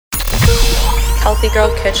Healthy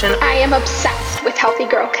Girl Kitchen. I am obsessed with Healthy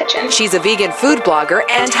Girl Kitchen. She's a vegan food blogger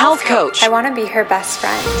and health coach. I want to be her best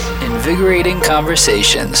friend. Invigorating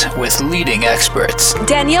conversations with leading experts.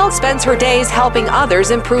 Danielle spends her days helping others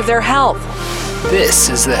improve their health. This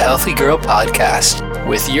is the Healthy Girl Podcast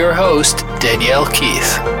with your host, Danielle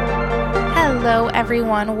Keith. Hello,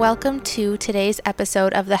 everyone. Welcome to today's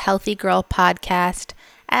episode of the Healthy Girl Podcast.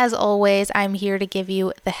 As always, I'm here to give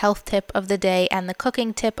you the health tip of the day and the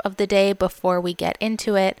cooking tip of the day before we get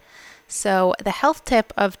into it. So the health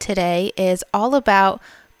tip of today is all about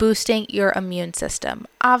boosting your immune system.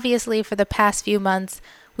 Obviously, for the past few months,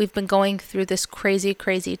 we've been going through this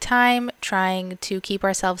crazy time, trying to keep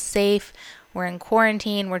ourselves safe. We're in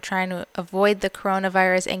quarantine. We're trying to avoid the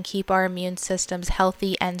coronavirus and keep our immune systems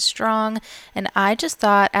healthy and strong. And I just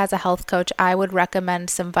thought, as a health coach, I would recommend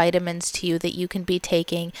some vitamins to you that you can be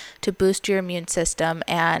taking to boost your immune system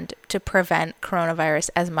and to prevent coronavirus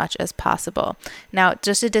as much as possible. Now,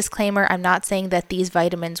 just a disclaimer, I'm not saying that these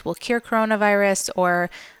vitamins will cure coronavirus or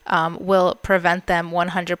will prevent them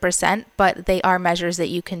 100%, but they are measures that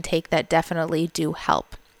you can take that definitely do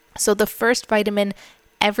help. So the first vitamin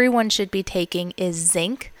everyone should be taking is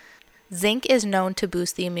zinc. Zinc is known to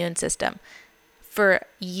boost the immune system. For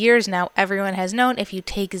years now, everyone has known if you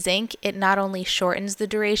take zinc, it not only shortens the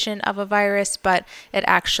duration of a virus, but it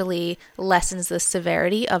actually lessens the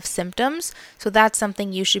severity of symptoms. So that's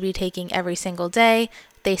something you should be taking every single day.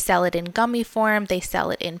 They sell it in gummy form. They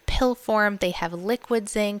sell it in pill form. They have liquid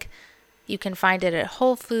zinc. You can find it at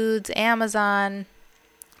Whole Foods, Amazon.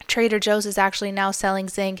 Trader Joe's is actually now selling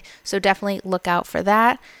zinc, so definitely look out for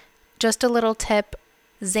that. Just a little tip,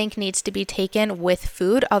 zinc needs to be taken with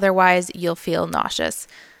food, otherwise you'll feel nauseous.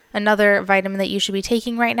 Another vitamin that you should be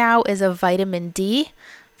taking right now is a vitamin D.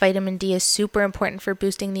 Vitamin D is super important for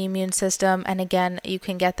boosting the immune system, and again, you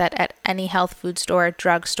can get that at any health food store,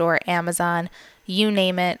 drugstore, Amazon, you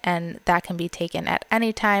name it, and that can be taken at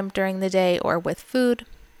any time during the day or with food.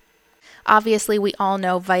 Obviously, we all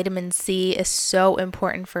know vitamin C is so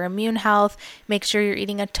important for immune health. Make sure you're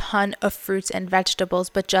eating a ton of fruits and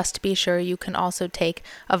vegetables, but just be sure you can also take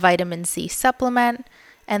a vitamin C supplement.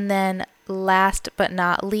 And then last but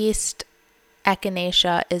not least,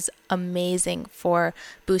 echinacea is amazing for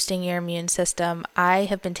boosting your immune system. I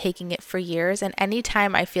have been taking it for years, and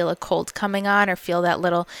anytime I feel a cold coming on or feel that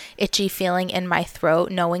little itchy feeling in my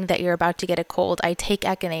throat, knowing that you're about to get a cold, I take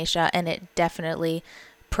echinacea, and it definitely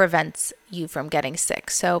prevents you from getting sick.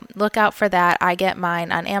 So look out for that. I get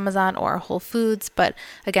mine on Amazon or Whole Foods, but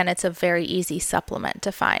again, it's a very easy supplement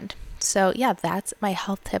to find. So yeah, that's my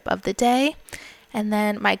health tip of the day. And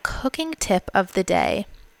then my cooking tip of the day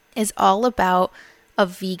is all about a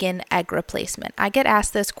vegan egg replacement. I get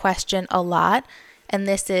asked this question a lot, and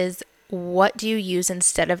this is, what do you use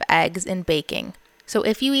instead of eggs in baking? So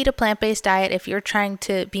if you eat a plant-based diet, if you're trying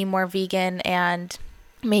to be more vegan and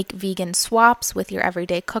make vegan swaps with your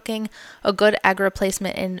everyday cooking, a good egg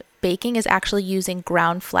replacement in baking is actually using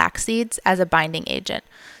ground flax seeds as a binding agent.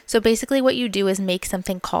 So basically what you do is make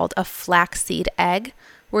something called a flaxseed egg,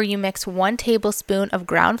 where you mix 1 tablespoon of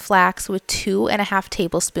ground flax with 2.5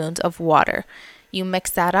 tablespoons of water. You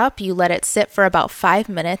mix that up, you let it sit for about 5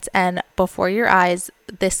 minutes, and before your eyes,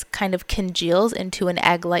 this kind of congeals into an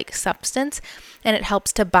egg-like substance, and it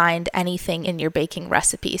helps to bind anything in your baking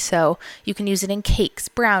recipe. So you can use it in cakes,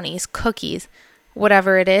 brownies, cookies,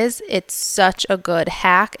 whatever it is. It's such a good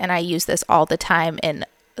hack, and I use this all the time in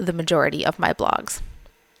the majority of my blogs.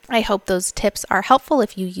 I hope those tips are helpful.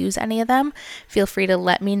 If you use any of them, feel free to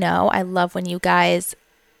let me know. I love when you guys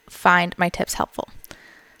find my tips helpful.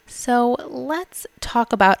 So let's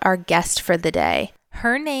talk about our guest for the day.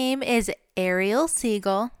 Her name is Arielle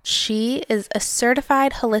Siegel. She is a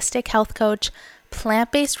certified holistic health coach,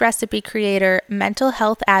 plant-based recipe creator, mental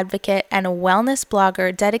health advocate, and a wellness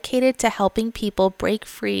blogger dedicated to helping people break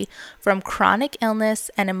free from chronic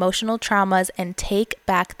illness and emotional traumas and take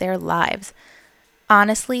back their lives.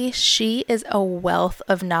 Honestly, she is a wealth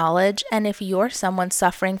of knowledge, and if you're someone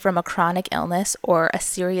suffering from a chronic illness or a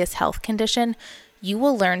serious health condition, you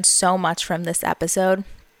will learn so much from this episode.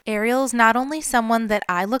 Arielle is not only someone that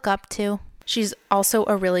I look up to, she's also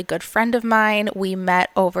a really good friend of mine. We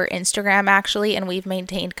met over Instagram actually, and we've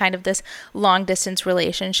maintained kind of this long distance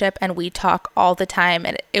relationship, and we talk all the time,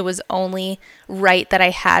 and it was only right that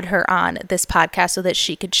I had her on this podcast so that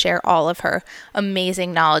she could share all of her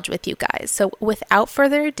amazing knowledge with you guys. So without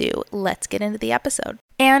further ado, let's get into the episode.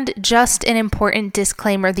 And just an important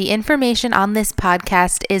disclaimer, the information on this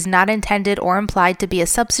podcast is not intended or implied to be a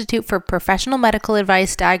substitute for professional medical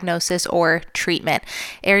advice, diagnosis, or treatment.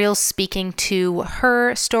 Arielle's speaking to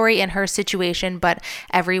her story and her situation, but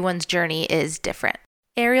everyone's journey is different.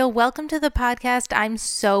 Arielle, welcome to the podcast. I'm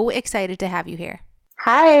so excited to have you here.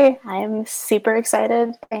 Hi, I'm super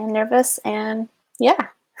excited and nervous, and yeah.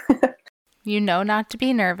 You know not to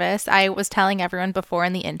be nervous. I was telling everyone before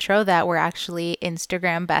in the intro that we're actually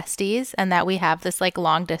Instagram besties and that we have this like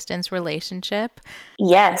long distance relationship.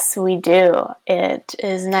 Yes, we do. It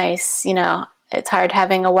is nice. It's hard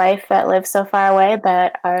having a wife that lives so far away,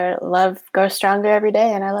 but our love grows stronger every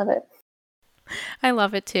day, and I love it. I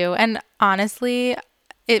love it too. And honestly,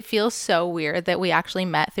 it feels so weird that we actually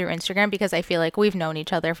met through Instagram because I feel like we've known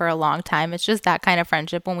each other for a long time. It's just that kind of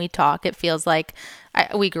friendship. When we talk, it feels like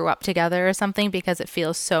we grew up together or something because it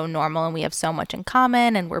feels so normal and we have so much in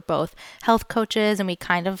common and we're both health coaches and we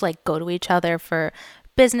kind of like go to each other for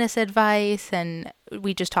business advice and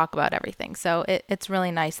we just talk about everything. So it's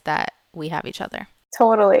really nice that we have each other.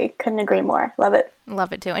 Totally. Couldn't agree more. Love it.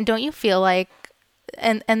 Love it too. And don't you feel like,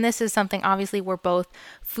 and this is something, obviously we're both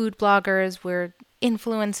food bloggers, we're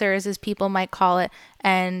influencers as people might call it,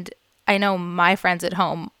 and I know my friends at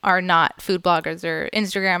home are not food bloggers or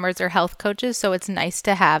Instagrammers or health coaches, so it's nice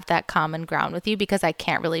to have that common ground with you because I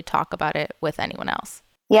can't really talk about it with anyone else.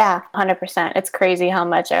 Yeah, 100%. It's crazy how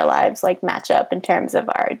much our lives like match up in terms of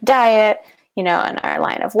our diet, and our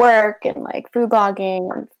line of work and like food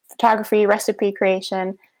blogging and photography, recipe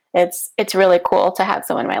creation. It's really cool to have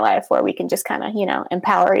someone in my life where we can just kind of,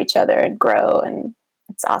 empower each other and grow, and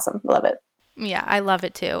it's awesome. Love it. Yeah, I love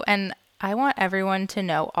it too. And I want everyone to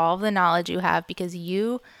know all the knowledge you have because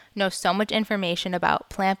you know so much information about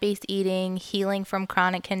plant-based eating, healing from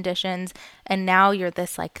chronic conditions, and now you're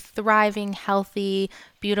this like thriving, healthy,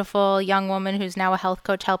 beautiful young woman who's now a health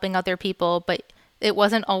coach helping other people, but it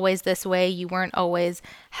wasn't always this way. You weren't always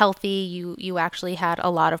healthy. You actually had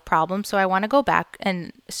a lot of problems. So I want to go back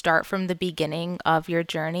and start from the beginning of your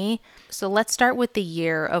journey. So let's start with the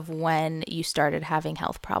year of when you started having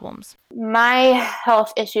health problems. My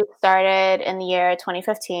health issue started in the year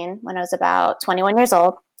 2015 when I was about 21 years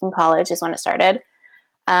old. In college is when it started.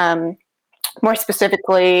 More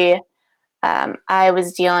specifically, I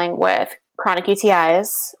was dealing with chronic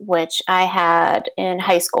UTIs, which I had in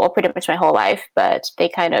high school pretty much my whole life, but they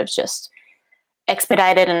kind of just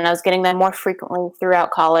expedited and I was getting them more frequently throughout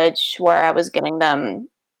college, where I was getting them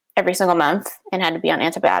every single month and had to be on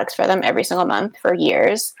antibiotics for them every single month for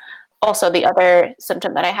years. Also, the other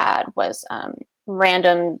symptom that I had was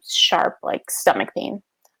random sharp like stomach pain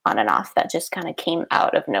on and off that just kind of came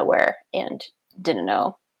out of nowhere and didn't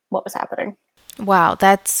know what was happening. Wow,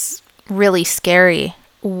 that's really scary.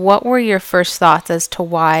 What were your first thoughts as to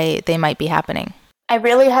why they might be happening? I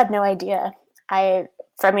really had no idea.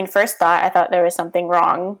 First thought, I thought there was something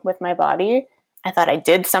wrong with my body. I thought I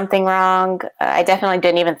did something wrong. I definitely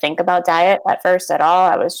didn't even think about diet at first at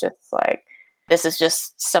all. I was just like, this is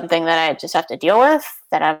just something that I just have to deal with,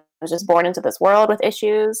 that I was just born into this world with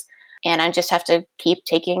issues, and I just have to keep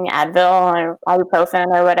taking Advil or ibuprofen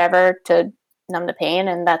or whatever to numb the pain,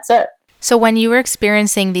 and that's it. So when you were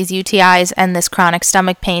experiencing these UTIs and this chronic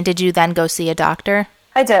stomach pain, did you then go see a doctor?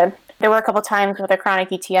 I did. There were a couple times where the chronic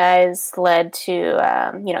UTIs led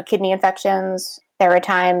to, kidney infections. There were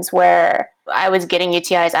times where I was getting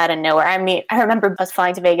UTIs out of nowhere. I remember I was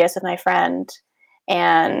flying to Vegas with my friend,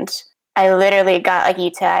 and I literally got like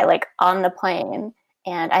UTI like on the plane,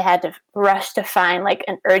 and I had to rush to find like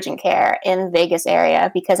an urgent care in Vegas area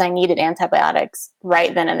because I needed antibiotics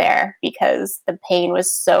right then and there because the pain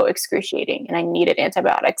was so excruciating and I needed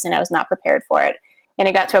antibiotics and I was not prepared for it. And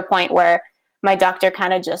it got to a point where my doctor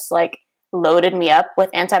kind of just like loaded me up with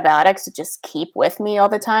antibiotics to just keep with me all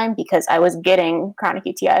the time because I was getting chronic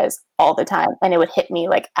UTIs all the time and it would hit me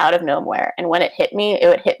like out of nowhere. And when it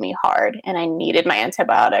would hit me hard and I needed my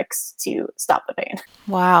antibiotics to stop the pain.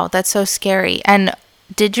 Wow, that's so scary. And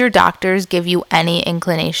did your doctors give you any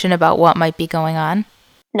inclination about what might be going on?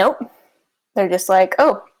 Nope. They're just like,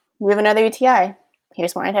 oh, you have another UTI.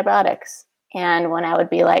 Here's more antibiotics. And when I would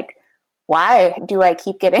be like, why do I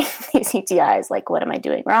keep getting these UTIs? Like, what am I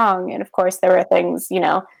doing wrong? And of course, there were things,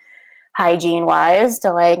 hygiene-wise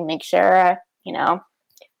to like make sure,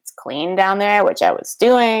 it's clean down there, which I was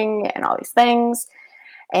doing, and all these things.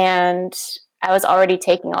 And I was already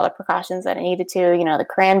taking all the precautions that I needed to, the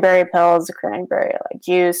cranberry pills, the cranberry like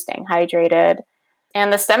juice, staying hydrated.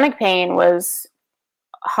 And the stomach pain was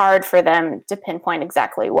hard for them to pinpoint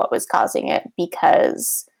exactly what was causing it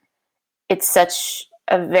because it's such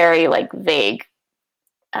a very like vague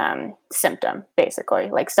symptom,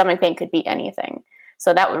 basically. Like stomach pain could be anything.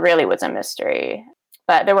 So that really was a mystery.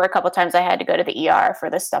 But there were a couple times I had to go to the ER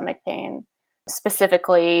for the stomach pain,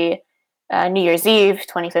 specifically New Year's Eve,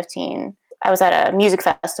 2015. I was at a music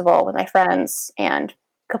festival with my friends and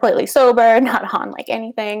completely sober, not on like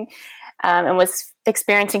anything. and was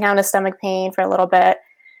experiencing kind of stomach pain for a little bit.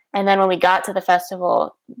 And then when we got to the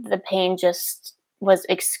festival, the pain just was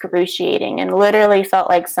excruciating and literally felt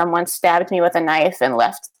like someone stabbed me with a knife and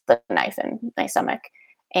left the knife in my stomach.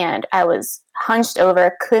 And I was hunched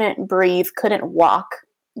over, couldn't breathe, couldn't walk,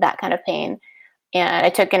 that kind of pain. And I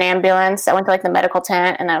took an ambulance. I went to like the medical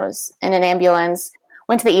tent and I was in an ambulance,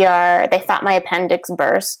 went to the ER. They thought my appendix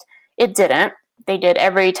burst. It didn't. They did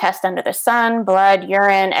every test under the sun, blood,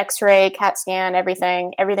 urine, x-ray, CAT scan,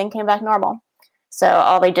 everything. Everything came back normal. So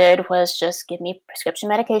all they did was just give me prescription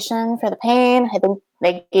medication for the pain. I think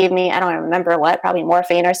they gave me, I don't remember what, probably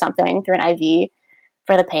morphine or something through an IV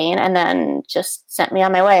for the pain, and then just sent me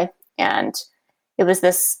on my way. And it was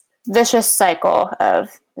this vicious cycle of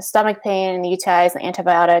the stomach pain and the UTIs, the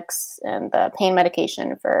antibiotics, and the pain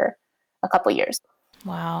medication for a couple years.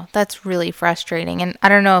 Wow, that's really frustrating. And I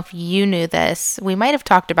don't know if you knew this. We might have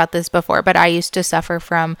talked about this before, but I used to suffer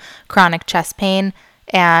from chronic chest pain,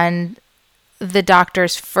 and the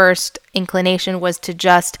doctor's first inclination was to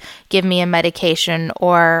just give me a medication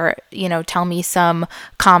or, tell me some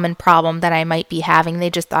common problem that I might be having.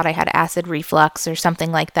 They just thought I had acid reflux or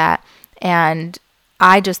something like that. And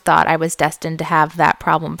I just thought I was destined to have that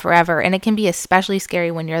problem forever. And it can be especially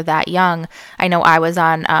scary when you're that young. I know I was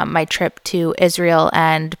on my trip to Israel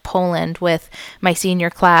and Poland with my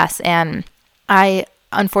senior class, and I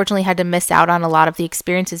unfortunately had to miss out on a lot of the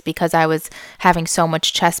experiences because I was having so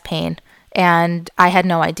much chest pain. And I had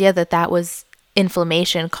no idea that that was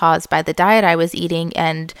inflammation caused by the diet I was eating.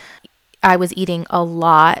 And I was eating a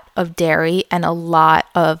lot of dairy and a lot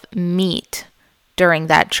of meat during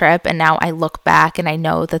that trip. And now I look back and I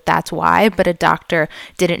know that that's why, but a doctor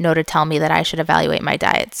didn't know to tell me that I should evaluate my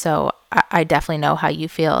diet. So I definitely know how you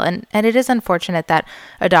feel. And it is unfortunate that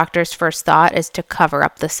a doctor's first thought is to cover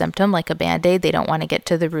up the symptom like a Band-Aid. They don't want to get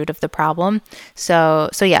to the root of the problem. So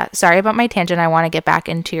yeah, sorry about my tangent. I want to get back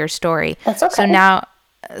into your story. That's okay.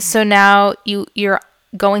 So now you're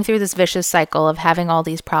going through this vicious cycle of having all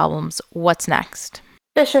these problems. What's next?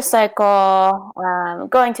 Vicious cycle,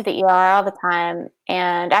 going to the ER all the time.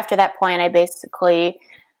 And after that point, I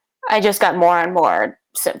just got more and more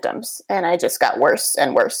symptoms, and I just got worse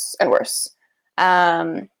and worse and worse.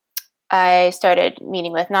 I started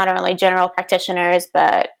meeting with not only general practitioners,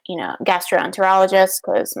 but, gastroenterologists,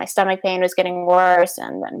 because my stomach pain was getting worse,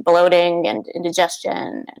 and then bloating and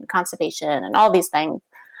indigestion and constipation and all these things.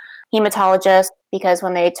 Hematologist, because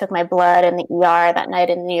when they took my blood in the ER that night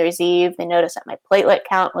in New Year's Eve, they noticed that my platelet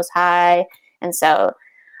count was high. And so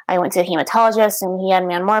I went to a hematologist, and he had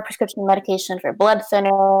me on more prescription medication for blood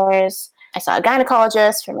thinners. I saw a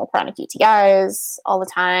gynecologist for my chronic UTIs all the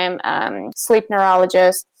time, sleep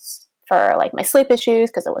neurologists for like my sleep issues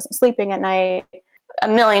because I wasn't sleeping at night, a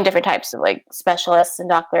million different types of like specialists and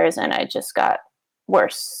doctors, and I just got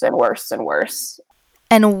worse and worse and worse.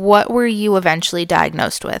 And what were you eventually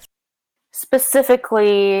diagnosed with?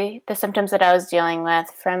 Specifically, the symptoms that I was dealing with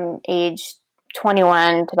from age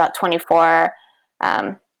 21 to about 24,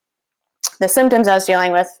 the symptoms I was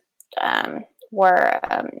dealing with were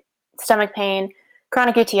stomach pain,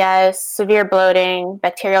 chronic UTIs, severe bloating,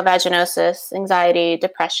 bacterial vaginosis, anxiety,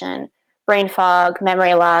 depression, brain fog,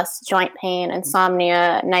 memory loss, joint pain,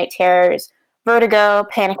 insomnia, night terrors, vertigo,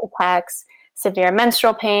 panic attacks, severe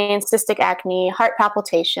menstrual pain, cystic acne, heart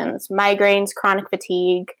palpitations, migraines, chronic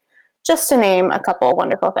fatigue, just to name a couple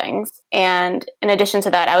wonderful things. And in addition to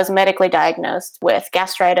that, I was medically diagnosed with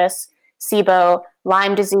gastritis, SIBO,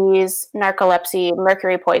 Lyme disease, narcolepsy,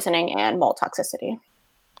 mercury poisoning, and mold toxicity.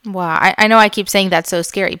 Wow. I know I keep saying that's so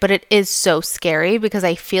scary, but it is so scary because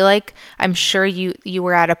I feel like I'm sure you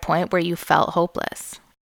were at a point where you felt hopeless.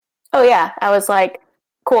 Oh, yeah. I was like,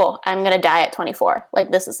 cool, I'm going to die at 24.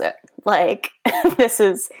 Like, this is it. Like, this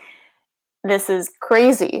is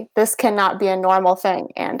crazy. This cannot be a normal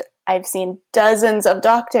thing. And I've seen dozens of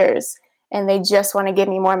doctors, and they just want to give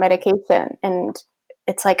me more medication. And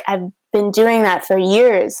it's like, I've been doing that for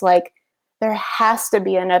years. Like, there has to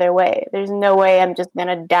be another way. There's no way I'm just going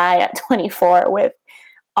to die at 24 with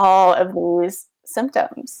all of these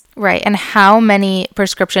symptoms. Right. And how many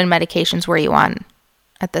prescription medications were you on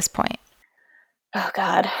at this point? Oh,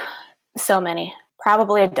 God. So many.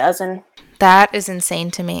 Probably a dozen. That is insane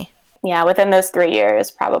to me. Yeah, within those 3 years,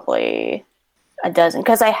 probably a dozen.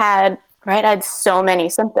 Because I had so many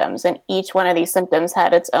symptoms, and each one of these symptoms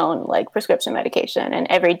had its own like prescription medication, and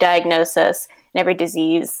every diagnosis and every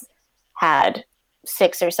disease had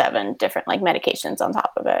 6 or 7 different like medications on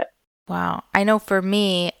top of it. Wow. I know for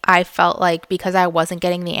me, I felt like because I wasn't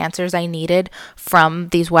getting the answers I needed from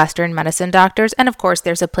these Western medicine doctors, and of course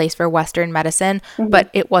there's a place for Western medicine, but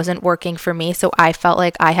it wasn't working for me. So I felt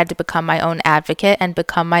like I had to become my own advocate and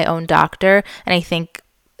become my own doctor. And I think,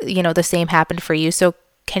 the same happened for you. So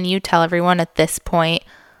can you tell everyone at this point,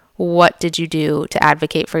 what did you do to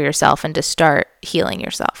advocate for yourself and to start healing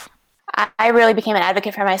yourself? I really became an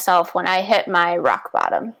advocate for myself when I hit my rock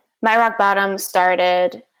bottom. My rock bottom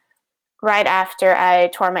started right after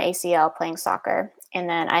I tore my ACL playing soccer. And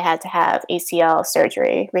then I had to have ACL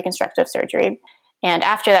surgery, reconstructive surgery. And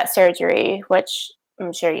after that surgery, which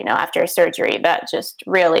I'm sure you know, after surgery, that just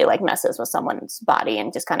really messes with someone's body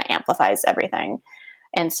and just kind of amplifies everything.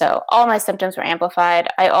 And so all my symptoms were amplified.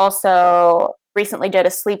 I also recently did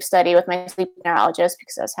a sleep study with my sleep neurologist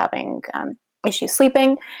because I was having issues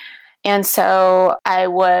sleeping. And so I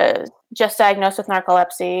was just diagnosed with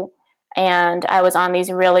narcolepsy. And I was on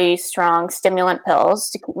these really strong stimulant pills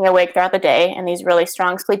to keep me awake throughout the day and these really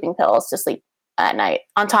strong sleeping pills to sleep at night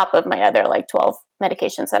on top of my other 12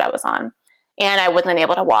 medications that I was on. And I wasn't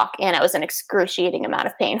able to walk, and I was in excruciating amount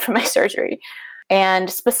of pain from my surgery. And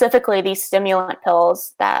specifically these stimulant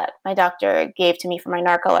pills that my doctor gave to me for my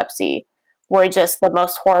narcolepsy were just the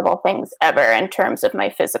most horrible things ever in terms of my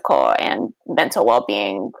physical and mental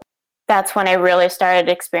well-being. That's when I really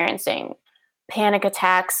started experiencing panic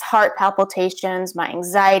attacks, heart palpitations. My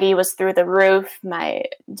anxiety was through the roof. My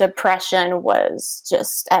depression was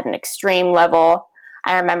just at an extreme level.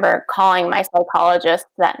 I remember calling my psychologist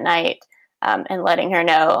that night and letting her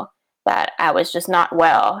know that I was just not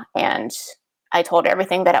well. And I told her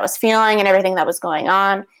everything that I was feeling and everything that was going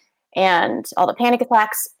on and all the panic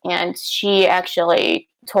attacks. And she actually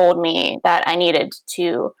told me that I needed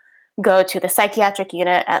to go to the psychiatric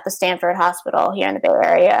unit at the Stanford Hospital here in the Bay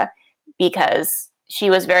Area, because she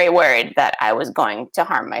was very worried that I was going to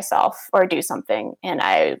harm myself or do something, and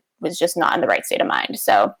I was just not in the right state of mind.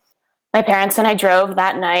 So my parents and I drove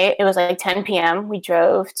that night. It was 10 p.m. We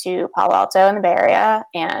drove to Palo Alto in the Bay Area,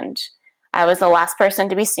 and I was the last person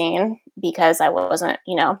to be seen because I wasn't,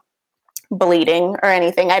 bleeding or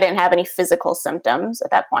anything. I didn't have any physical symptoms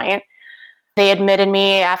at that point. They admitted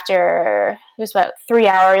me after, it was about 3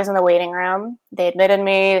 hours in the waiting room. They admitted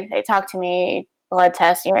me, they talked to me, blood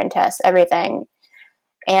tests, urine tests, everything.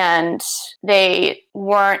 And they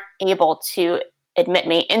weren't able to admit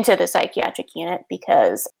me into the psychiatric unit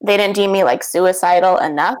because they didn't deem me suicidal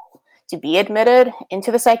enough to be admitted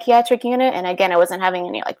into the psychiatric unit. And again, I wasn't having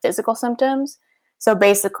any physical symptoms. So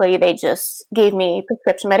basically they just gave me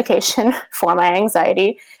prescription medication for my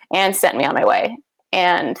anxiety and sent me on my way.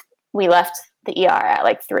 And we left the ER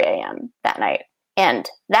at 3 a.m. that night. And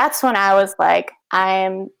that's when I was like,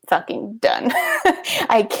 I'm fucking done.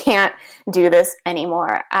 I can't do this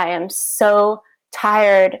anymore. I am so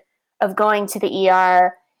tired of going to the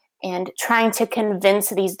ER and trying to convince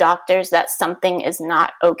these doctors that something is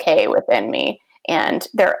not okay within me. And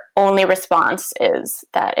their only response is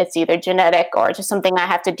that it's either genetic or just something I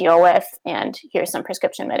have to deal with. And here's some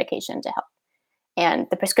prescription medication to help. And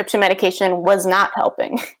the prescription medication was not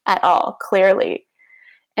helping at all, clearly.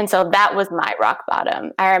 And so that was my rock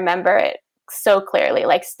bottom. I remember it so clearly,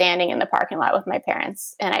 standing in the parking lot with my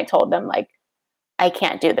parents. And I told them, I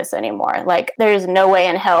can't do this anymore. There's no way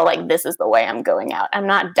in hell, this is the way I'm going out. I'm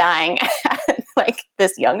not dying at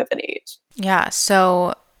this young of an age. Yeah.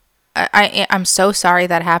 So I'm so sorry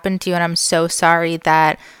that happened to you. And I'm so sorry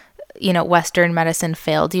that, Western medicine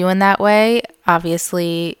failed you in that way.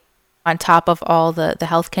 Obviously, on top of all the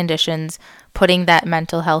health conditions, putting that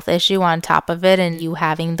mental health issue on top of it and you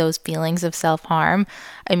having those feelings of self-harm,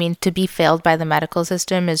 I mean, to be failed by the medical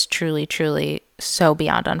system is truly, truly so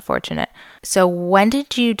beyond unfortunate. So when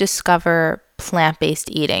did you discover plant-based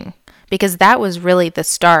eating? Because that was really the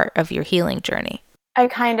start of your healing journey. I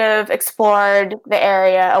kind of explored the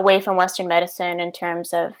area away from Western medicine in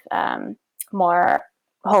terms of more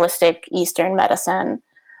holistic Eastern medicine.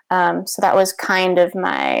 So that was kind of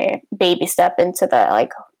my baby step into the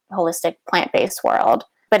holistic plant-based world.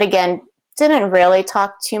 But again, didn't really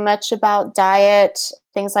talk too much about diet,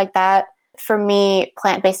 things like that. For me,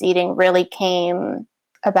 plant-based eating really came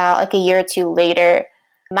about a year or two later.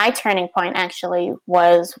 My turning point actually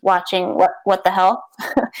was watching What the Hell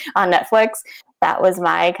on Netflix. That was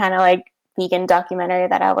my kind of vegan documentary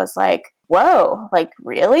that I was whoa,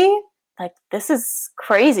 really? This is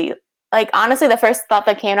crazy. Honestly, the first thought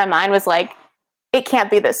that came to my mind was it can't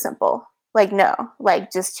be this simple. No,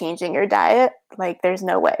 just changing your diet. There's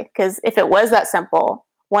no way. Because if it was that simple,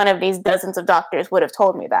 one of these dozens of doctors would have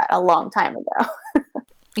told me that a long time ago.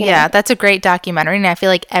 Yeah, that's a great documentary. And I feel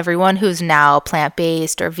like everyone who's now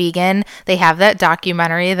plant-based or vegan, they have that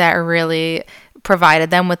documentary that really provided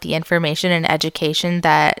them with the information and education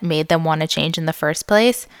that made them want to change in the first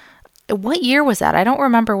place. What year was that? I don't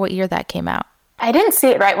remember what year that came out. I didn't see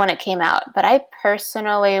it right when it came out, but I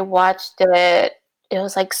personally watched it. It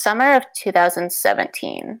was like summer of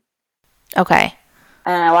 2017. Okay.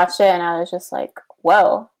 And I watched it and I was just like,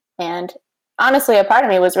 whoa. And honestly, a part of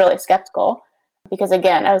me was really skeptical because,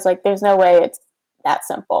 again, I was like, there's no way it's that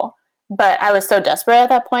simple. But I was so desperate at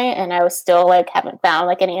that point, and I was still like, haven't found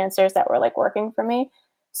like any answers that were like working for me.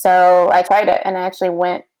 So I tried it, and I actually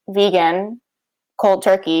went vegan, cold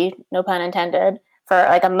turkey, no pun intended, for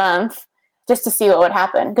like a month just to see what would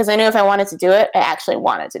happen. Because I knew if I wanted to do it, I actually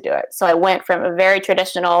wanted to do it. So I went from a very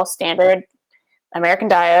traditional, standard American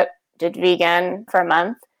diet, did vegan for a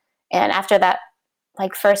month. And after that,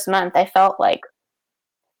 like first month, I felt like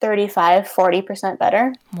 35-40%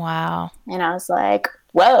 better. Wow. And I was like,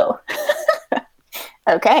 whoa.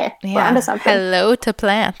 Okay, Yeah. we're onto something. Hello to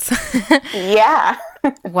plants. Yeah.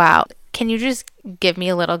 Wow. Can you just give me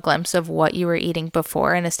a little glimpse of what you were eating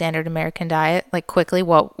before in a standard American diet? Like quickly,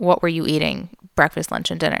 what were you eating breakfast, lunch,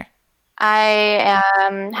 and dinner? I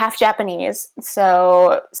am half Japanese,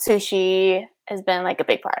 so sushi has been like a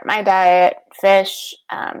big part of my diet. Fish.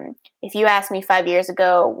 If you asked me 5 years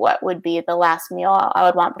ago what would be the last meal I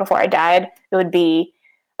would want before I died, it would be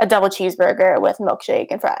a double cheeseburger with milkshake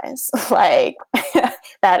and fries. Like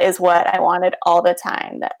that is what I wanted all the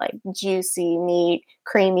time. That like juicy meat,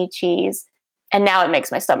 creamy cheese. And now it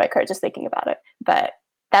makes my stomach hurt just thinking about it. But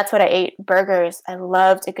that's what I ate. Burgers. I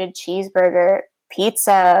loved a good cheeseburger,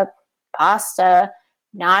 pizza, pasta,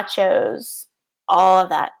 nachos, all of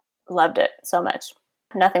that. Loved it so much.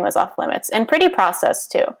 Nothing was off limits. And pretty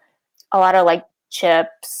processed too. A lot of like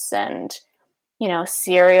chips and,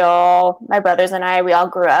 cereal. My brothers and I, we all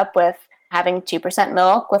grew up with having 2%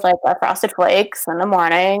 milk with like our Frosted Flakes in the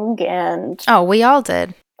morning and Oh, we all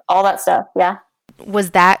did. all that stuff. Yeah.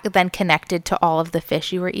 Was that then connected to all of the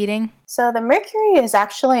fish you were eating? So the mercury is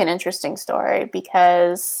actually an interesting story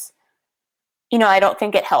because, I don't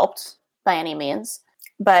think it helped by any means.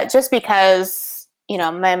 But just because,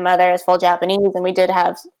 my mother is full Japanese and we did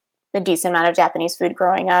have a decent amount of Japanese food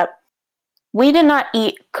growing up, we did not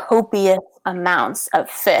eat copious amounts of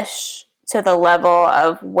fish to the level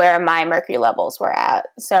of where my mercury levels were at.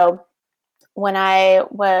 So when I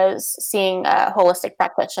was seeing a holistic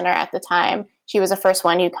practitioner at the time, she was the first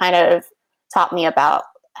one who kind of taught me about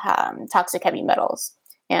toxic heavy metals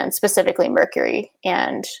and specifically mercury.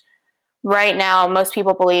 And right now, most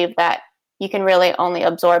people believe that you can really only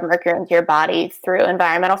absorb mercury into your body through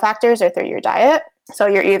environmental factors or through your diet. So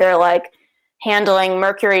you're either like handling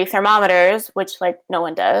mercury thermometers, which like no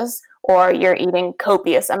one does, or you're eating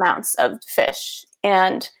copious amounts of fish.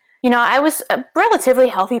 And, I was a relatively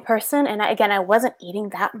healthy person. And I wasn't eating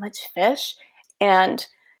that much fish. And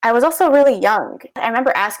I was also really young. I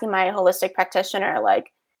remember asking my holistic practitioner,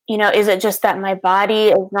 like, is it just that my body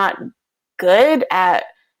is not good at,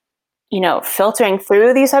 filtering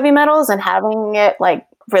through these heavy metals and having it like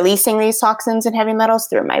releasing these toxins and heavy metals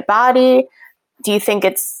through my body? Do you think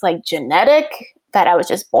it's like genetic that I was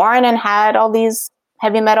just born and had all these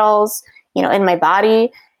heavy metals, in my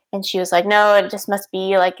body? And she was like, no, it just must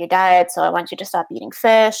be like your diet. So I want you to stop eating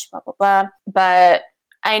fish, blah, blah, blah. But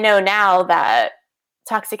I know now that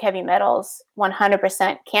toxic heavy metals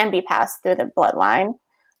 100% can be passed through the bloodline.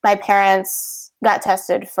 My parents got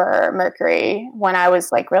tested for mercury when I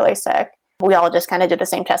was like really sick. We all just kind of did the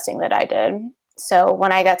same testing that I did. So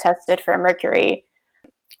when I got tested for mercury,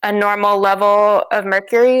 a normal level of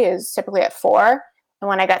mercury is typically at 4. And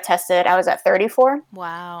when I got tested, I was at 34.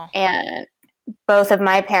 Wow. And both of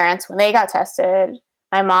my parents, when they got tested,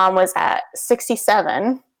 my mom was at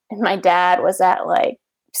 67 and my dad was at like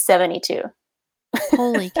 72.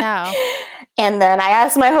 Holy cow. And then I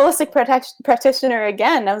asked my holistic practitioner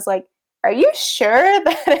again. I was like, are you sure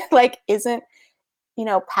that it like isn't,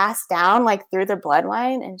 passed down like through the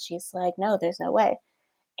bloodline? And she's like, no, there's no way.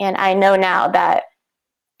 And I know now that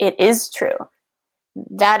it is true.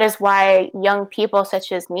 That is why young people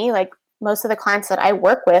such as me, like most of the clients that I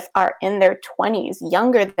work with are in their 20s,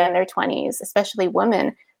 younger than their 20s, especially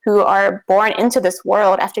women who are born into this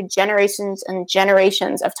world after generations and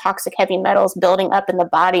generations of toxic heavy metals building up in the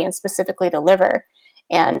body and specifically the liver.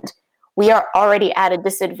 And we are already at a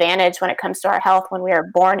disadvantage when it comes to our health when we are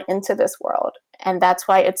born into this world. And that's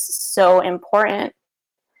why it's so important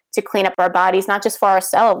to clean up our bodies, not just for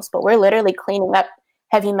ourselves, but we're literally cleaning up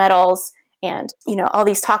heavy metals and, all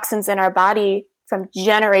these toxins in our body from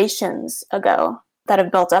generations ago that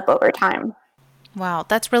have built up over time. Wow,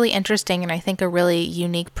 that's really interesting, and I think a really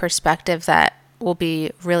unique perspective that will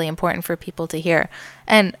be really important for people to hear.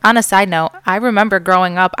 And on a side note, I remember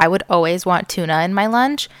growing up, I would always want tuna in my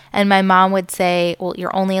lunch, and my mom would say, well,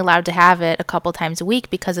 you're only allowed to have it a couple times a week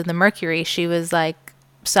because of the mercury. She was like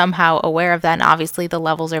somehow aware of that, and obviously the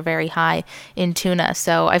levels are very high in tuna.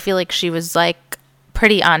 So I feel like she was like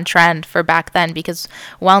pretty on trend for back then because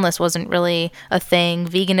wellness wasn't really a thing.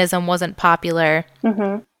 Veganism wasn't popular.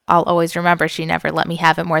 Mm-hmm. I'll always remember she never let me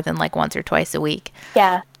have it more than like once or twice a week.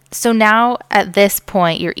 Yeah. So now at this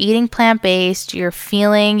point, you're eating plant-based, you're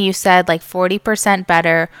feeling, you said, like 40%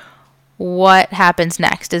 better. What happens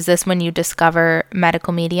next? Is this when you discover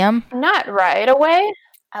medical medium? Not right away.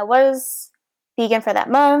 I was vegan for that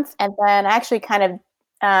month, and then I actually kind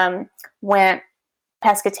of went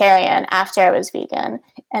pescatarian after I was vegan,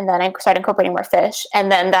 and then I started incorporating more fish,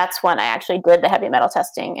 and then that's when I actually did the heavy metal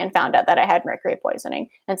testing and found out that I had mercury poisoning.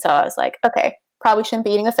 And so I was like, okay, probably shouldn't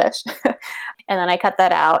be eating a fish. And then I cut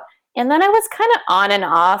that out, and then I was kind of on and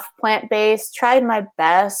off plant-based, tried my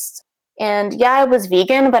best, and yeah, I was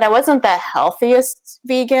vegan, but I wasn't the healthiest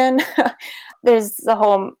vegan. There's the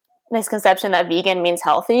whole misconception that vegan means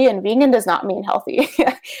healthy, and vegan does not mean healthy.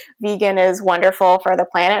 Vegan is wonderful for the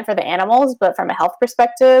planet, for the animals, but from a health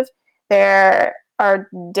perspective, there are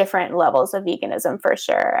different levels of veganism for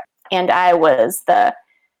sure. And I was the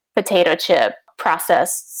potato chip,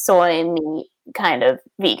 processed soy meat kind of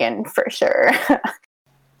vegan for sure.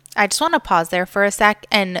 I just want to pause there for a sec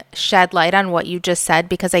and shed light on what you just said,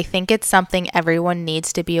 because I think it's something everyone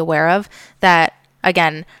needs to be aware of, that,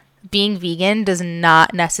 again, being vegan does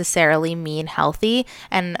not necessarily mean healthy.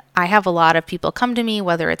 And I have a lot of people come to me,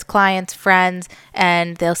 whether it's clients, friends,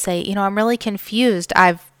 and they'll say, you know, I'm really confused.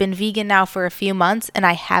 I've been vegan now for a few months and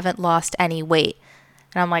I haven't lost any weight.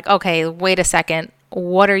 And I'm like, okay, wait a second.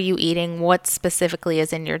 What are you eating? What specifically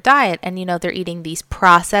is in your diet? And, you know, they're eating these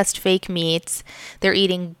processed fake meats. They're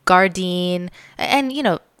eating Gardein. And, you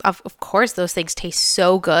know, of course, those things taste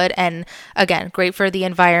so good. And again, great for the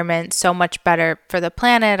environment, so much better for the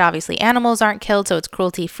planet. Obviously, animals aren't killed, so it's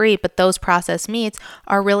cruelty free. But those processed meats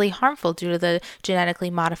are really harmful due to the genetically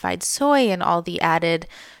modified soy and all the added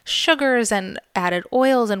sugars and added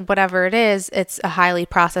oils and whatever it is. It's a highly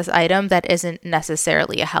processed item that isn't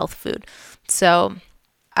necessarily a health food. So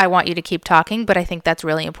I want you to keep talking, but I think that's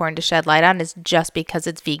really important to shed light on, is just because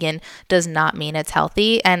it's vegan does not mean it's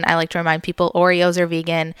healthy. And I like to remind people Oreos are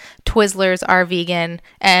vegan, Twizzlers are vegan,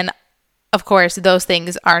 and of course, those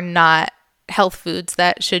things are not health foods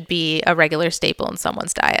that should be a regular staple in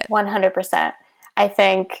someone's diet. 100%. I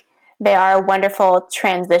think they are wonderful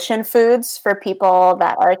transition foods for people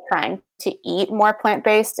that are trying to eat more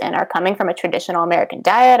plant-based and are coming from a traditional American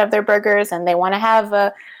diet of their burgers, and they want to have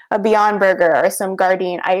a Beyond Burger or some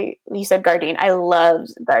Gardein. You said Gardein. I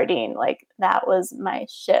loved Gardein. Like, that was my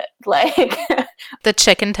shit. Like, the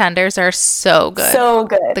chicken tenders are so good. So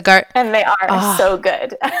good. And they are so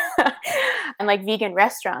good. And like vegan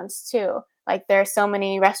restaurants too. Like, there are so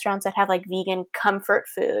many restaurants that have like vegan comfort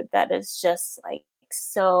food that is just like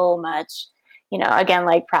so much, you know, again,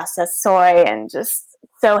 like processed soy and just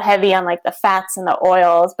so heavy on like the fats and the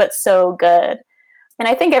oils, but so good. And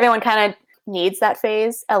I think everyone kind of needs that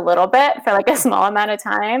phase a little bit for like a small amount of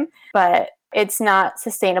time, but it's not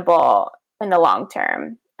sustainable in the long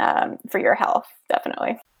term for your health,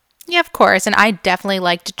 definitely. Yeah, of course. And I definitely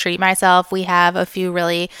like to treat myself. We have a few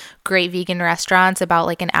really great vegan restaurants about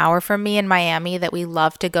like an hour from me in Miami that we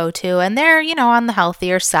love to go to. And they're, you know, on the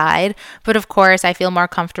healthier side. But of course, I feel more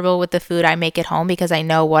comfortable with the food I make at home because I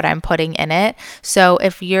know what I'm putting in it. So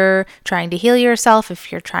if you're trying to heal yourself,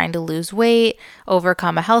 if you're trying to lose weight,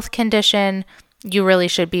 overcome a health condition, you really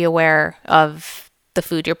should be aware of the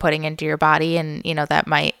food you're putting into your body. And, you know, that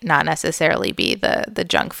might not necessarily be the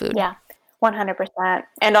junk food. Yeah. 100%.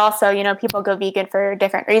 And also, you know, people go vegan for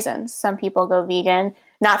different reasons. Some people go vegan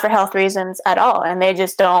not for health reasons at all, and they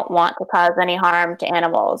just don't want to cause any harm to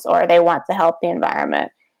animals, or they want to help the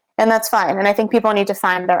environment. And that's fine. And I think people need to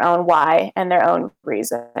find their own why and their own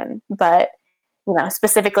reason. But, you know,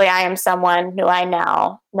 specifically, I am someone who I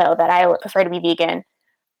now know that I prefer to be vegan.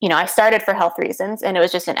 You know, I started for health reasons, and it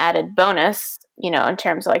was just an added bonus, you know, in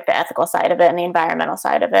terms of like the ethical side of it and the environmental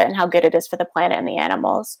side of it and how good it is for the planet and the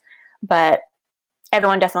animals. But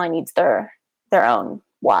everyone definitely needs their own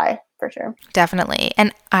why, for sure. Definitely.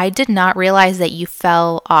 And I did not realize that you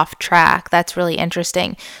fell off track. That's really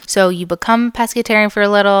interesting. So you become pescatarian for a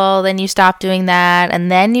little, then you stop doing that, and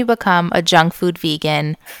then you become a junk food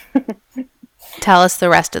vegan. Tell us the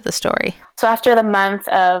rest of the story. So after the month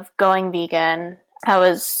of going vegan, I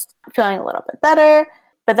was feeling a little bit better,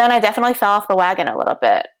 but then I definitely fell off the wagon a little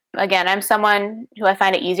bit. Again, I'm someone who I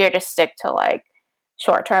find it easier to stick to like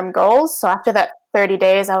short-term goals. So after that 30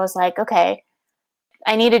 days, I was like, okay,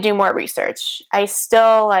 I need to do more research. I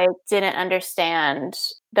still didn't understand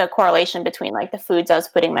the correlation between the foods I was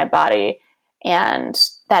putting in my body and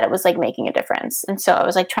that it was making a difference. And so I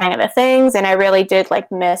was trying other things, and I really did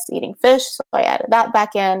miss eating fish. So I added that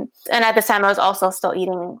back in. And at this time I was also still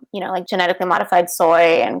eating, genetically modified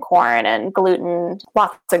soy and corn and gluten,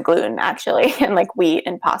 lots of gluten actually, and wheat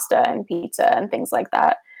and pasta and pizza and things like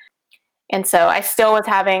that. And so I still was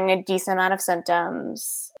having a decent amount of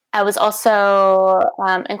symptoms. I was also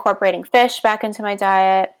incorporating fish back into my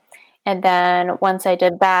diet. And then once I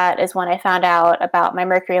did that is when I found out about my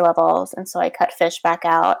mercury levels. And so I cut fish back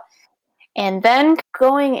out. And then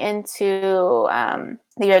going into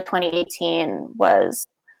the year 2018 was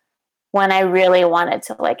when I really wanted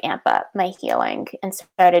to amp up my healing and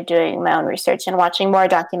started doing my own research and watching more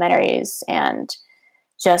documentaries and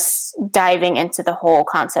just diving into the whole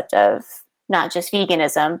concept of not just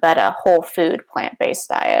veganism, but a whole food plant-based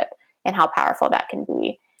diet and how powerful that can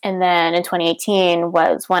be. And then in 2018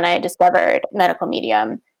 was when I discovered Medical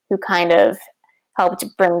Medium, who kind of helped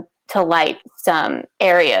bring to light some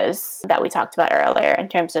areas that we talked about earlier in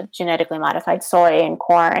terms of genetically modified soy and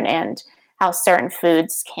corn and how certain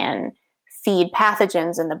foods can feed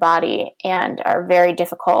pathogens in the body and are very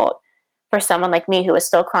difficult for someone like me who is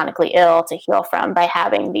still chronically ill to heal from by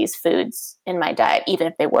having these foods in my diet, even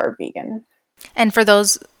if they were vegan. And for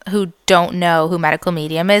those who don't know who Medical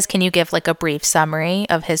Medium is, can you give a brief summary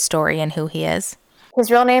of his story and who he is?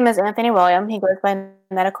 His real name is Anthony William. He goes by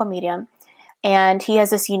Medical Medium. And he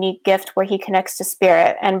has this unique gift where he connects to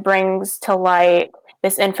spirit and brings to light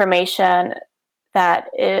this information that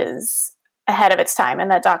is ahead of its time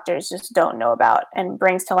and that doctors just don't know about, and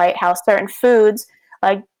brings to light how certain foods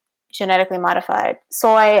like genetically modified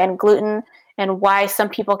soy and gluten, and why some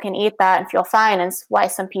people can eat that and feel fine, and why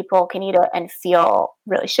some people can eat it and feel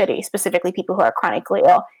really shitty, specifically people who are chronically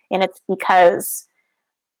ill. And it's because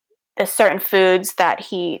the certain foods that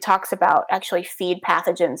he talks about actually feed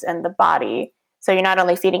pathogens in the body. So you're not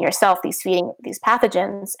only feeding yourself, feeding these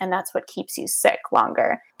pathogens, and that's what keeps you sick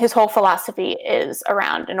longer. His whole philosophy is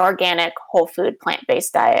around an organic, whole food,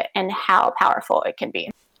 plant-based diet and how powerful it can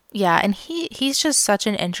be. Yeah, and he's just such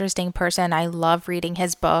an interesting person. I love reading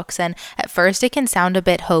his books, and at first it can sound a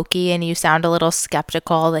bit hokey and you sound a little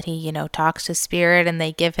skeptical that he, talks to spirit and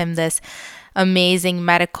they give him this amazing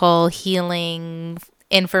medical healing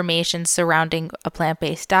information surrounding a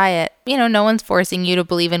plant-based diet. No one's forcing you to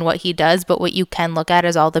believe in what he does, but what you can look at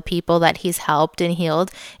is all the people that he's helped and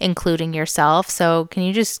healed, including yourself. So can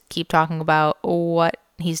you just keep talking about what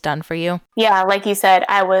he's done for you? Yeah, like you said,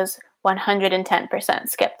 I was 110%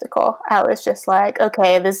 skeptical. I was just like,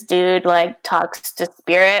 okay, this dude talks to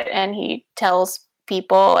spirit and he tells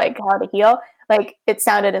people how to heal. It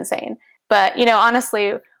sounded insane. But,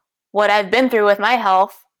 honestly, what I've been through with my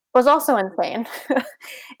health was also insane.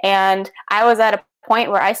 And I was at a point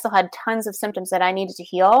where I still had tons of symptoms that I needed to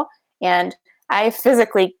heal. And I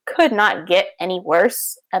physically could not get any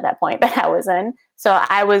worse at that point that I was in. So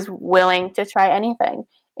I was willing to try anything.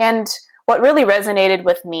 And what really resonated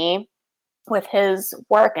with me with his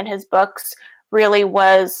work and his books really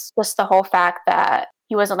was just the whole fact that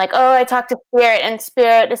he wasn't like, oh, I talked to spirit and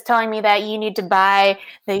spirit is telling me that you need to buy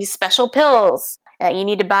these special pills, that you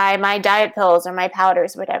need to buy my diet pills or my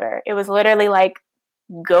powders, whatever. It was literally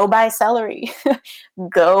go buy celery,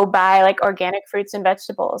 go buy organic fruits and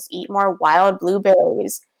vegetables, eat more wild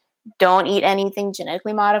blueberries, don't eat anything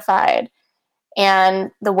genetically modified.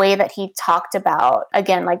 And the way that he talked about,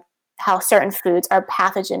 again, how certain foods are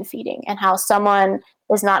pathogen feeding and how someone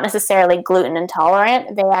is not necessarily gluten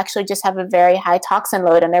intolerant. They actually just have a very high toxin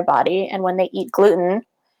load in their body. And when they eat gluten,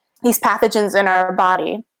 these pathogens in our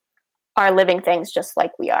body are living things just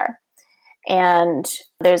like we are. And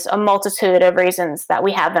there's a multitude of reasons that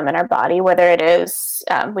we have them in our body, whether it is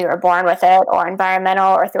we were born with it or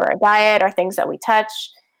environmental or through our diet or things that we touch.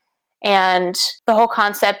 And the whole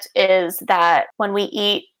concept is that when we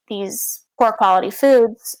eat these poor quality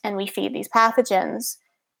foods and we feed these pathogens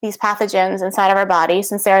inside of our body,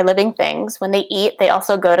 since they are living things, when they eat, they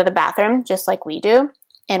also go to the bathroom just like we do.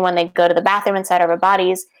 And when they go to the bathroom inside of our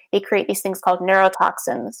bodies, they create these things called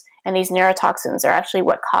neurotoxins. And these neurotoxins are actually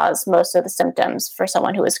what cause most of the symptoms for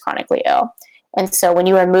someone who is chronically ill. And so when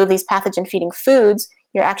you remove these pathogen feeding foods,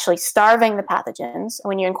 you're actually starving the pathogens.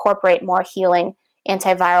 When you incorporate more healing,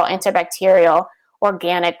 antiviral, antibacterial,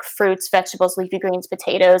 organic fruits, vegetables, leafy greens,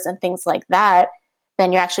 potatoes, and things like that,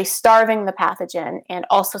 then you're actually starving the pathogen and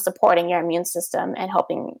also supporting your immune system and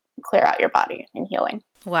helping clear out your body and healing.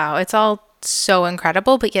 Wow, it's all so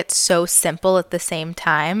incredible, but yet so simple at the same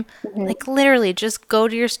time. Like literally just go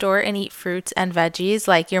to your store and eat fruits and veggies.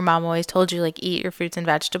 Like your mom always told you, like eat your fruits and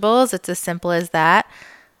vegetables. It's as simple as that.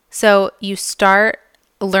 So you start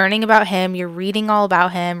learning about him. You're reading all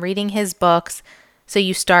about him, reading his books. So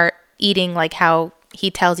you start eating like how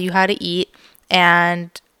he tells you how to eat. And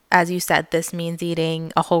as you said, this means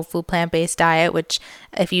eating a whole food plant-based diet, which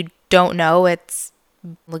if you don't know, it's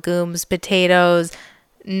legumes, potatoes,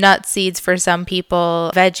 nut seeds for some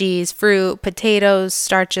people, veggies, fruit, potatoes,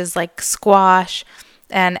 starches like squash,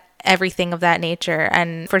 and everything of that nature.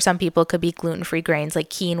 And for some people, it could be gluten-free grains like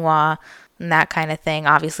quinoa and that kind of thing.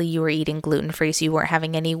 Obviously, you were eating gluten-free, so you weren't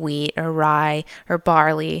having any wheat or rye or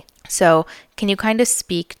barley. So can you kind of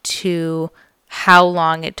speak to how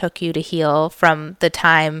long it took you to heal from the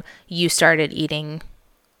time you started eating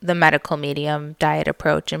the medical medium diet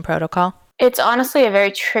approach and protocol? It's honestly a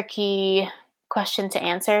very tricky question to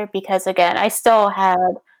answer because, again, I still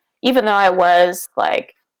had, even though I was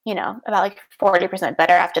like, about like 40%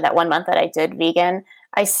 better after that 1 month that I did vegan,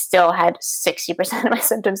 I still had 60% of my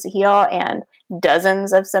symptoms to heal and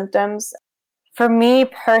dozens of symptoms. For me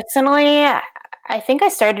personally, I think I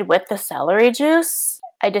started with the celery juice.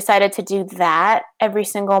 I decided to do that every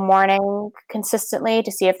single morning consistently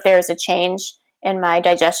to see if there was a change in my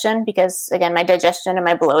digestion because, again, my digestion and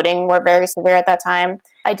my bloating were very severe at that time.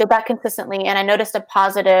 I did that consistently, and I noticed a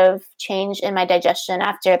positive change in my digestion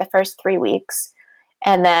after the first 3 weeks.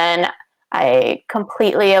 And then I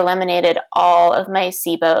completely eliminated all of my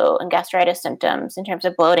SIBO and gastritis symptoms in terms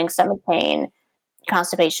of bloating, stomach pain,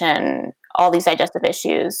 constipation, all these digestive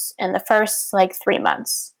issues in the first 3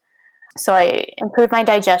 months. So I improved my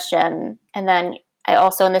digestion, and then I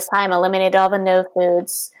also in this time eliminated all the no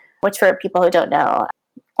foods, which for people who don't know,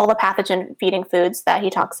 all the pathogen feeding foods that he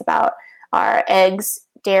talks about are eggs,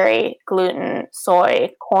 dairy, gluten,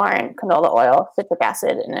 soy, corn, canola oil, citric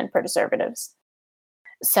acid, and then preservatives.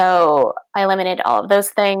 So I eliminated all of those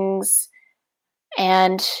things,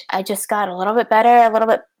 and I just got a little bit better.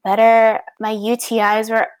 My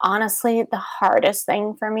UTIs were honestly the hardest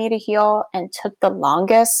thing for me to heal and took the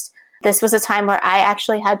longest. This was a time where I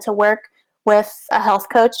actually had to work with a health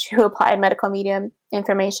coach who applied medical medium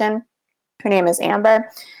information. Her name is Amber.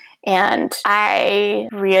 And I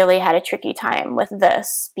really had a tricky time with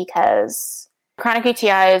this because chronic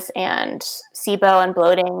UTIs and SIBO and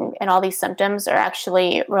bloating and all these symptoms are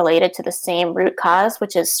actually related to the same root cause,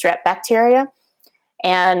 which is strep bacteria.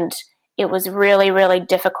 And it was really, really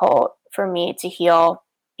difficult for me to heal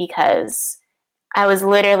because I was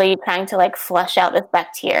literally trying to flush out this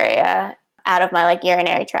bacteria out of my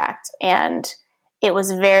urinary tract. And it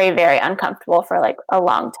was very, very uncomfortable for a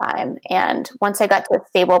long time. And once I got to a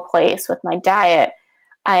stable place with my diet,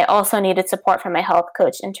 I also needed support from my health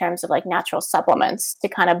coach in terms of natural supplements to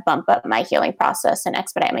kind of bump up my healing process and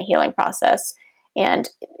expedite my healing process. And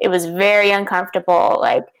it was very uncomfortable.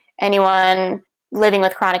 Anyone living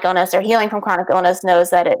with chronic illness or healing from chronic illness knows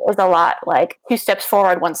that it is a lot 2 steps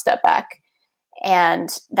forward, 1 step back. And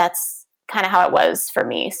that's kind of how it was for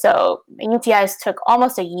me. So UTIs took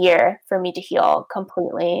almost a year for me to heal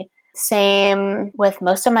completely. Same with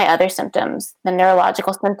most of my other symptoms. The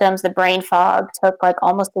neurological symptoms, the brain fog took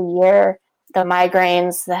almost a year. The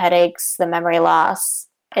migraines, the headaches, the memory loss.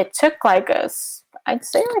 It took I'd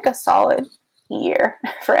say a solid year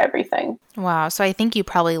for everything. Wow. So I think you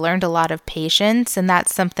probably learned a lot of patience, and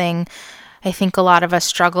that's something I think a lot of us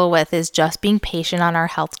struggle with is just being patient on our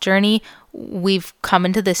health journey. We've come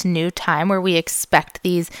into this new time where we expect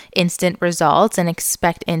these instant results and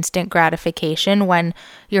expect instant gratification when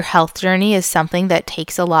your health journey is something that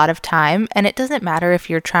takes a lot of time. And it doesn't matter if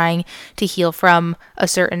you're trying to heal from a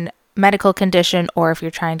certain medical condition or if you're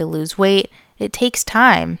trying to lose weight, it takes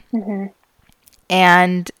time. Mm-hmm.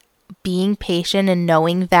 And being patient and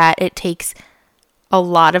knowing that it takes a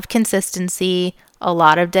lot of consistency, a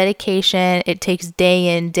lot of dedication. It takes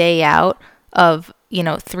day in, day out of,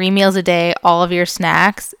 3 meals a day, all of your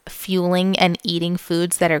snacks, fueling and eating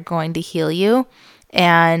foods that are going to heal you,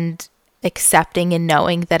 and accepting and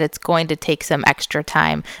knowing that it's going to take some extra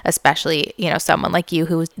time, especially, someone like you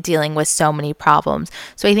who's dealing with so many problems.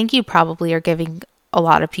 So I think you probably are giving a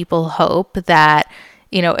lot of people hope that,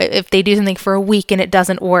 if they do something for a week and it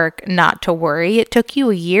doesn't work, not to worry. It took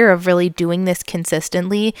you a year of really doing this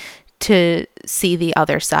consistently to see the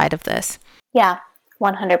other side of this. Yeah,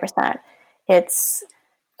 100%. It's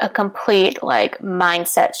a complete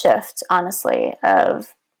mindset shift, honestly,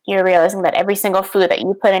 of you're realizing that every single food that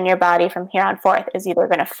you put in your body from here on forth is either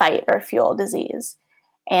going to fight or fuel disease.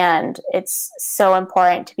 And it's so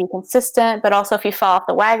important to be consistent, but also if you fall off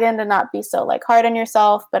the wagon to not be so hard on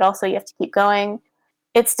yourself, but also you have to keep going.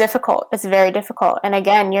 It's difficult. It's very difficult. And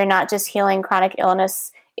again, you're not just healing chronic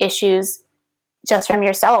illness issues just from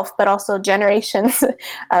yourself, but also generations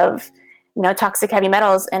of toxic heavy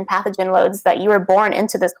metals and pathogen loads that you were born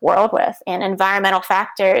into this world with, and environmental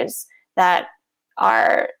factors that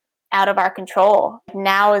are out of our control.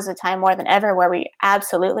 Now is a time more than ever where we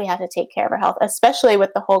absolutely have to take care of our health, especially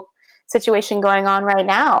with the whole situation going on right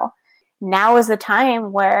now. Now is the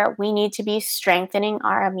time where we need to be strengthening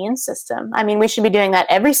our immune system. I mean, we should be doing that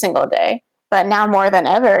every single day, but now more than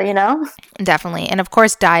ever, Definitely. And of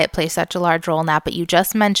course, diet plays such a large role in that, but you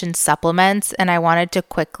just mentioned supplements, and I wanted to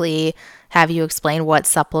quickly have you explain what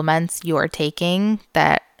supplements you're taking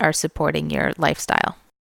that are supporting your lifestyle.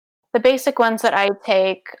 The basic ones that I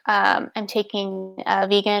take, I'm taking a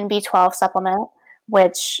vegan B12 supplement,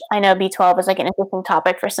 which I know B12 is like an interesting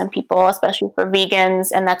topic for some people, especially for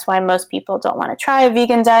vegans. And that's why most people don't want to try a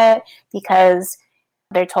vegan diet, because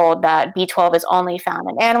they're told that B12 is only found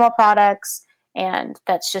in animal products. And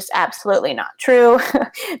that's just absolutely not true.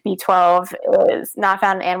 B12 is not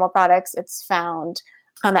found in animal products. It's found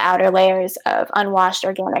on the outer layers of unwashed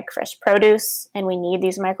organic fresh produce. And we need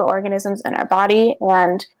these microorganisms in our body.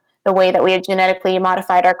 And the way that we have genetically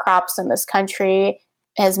modified our crops in this country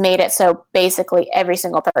has made it so basically every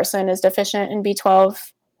single person is deficient in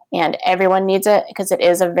B12, and everyone needs it because it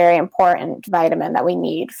is a very important vitamin that we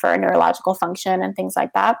need for neurological function and things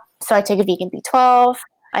like that. So I take a vegan B12.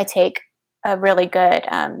 I take a really good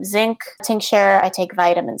zinc tincture. I take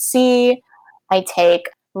vitamin C. I take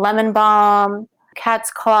lemon balm,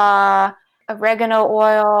 cat's claw, oregano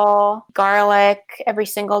oil, garlic every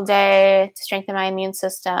single day to strengthen my immune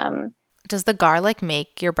system. Does the garlic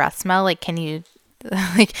make your breath smell? Like, can you,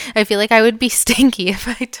 I feel like I would be stinky if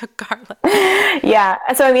I took garlic. Yeah.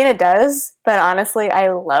 So, I mean, it does, but honestly,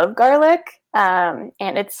 I love garlic. And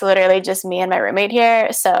it's literally just me and my roommate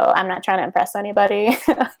here. So I'm not trying to impress anybody.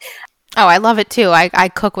 Oh, I love it too. I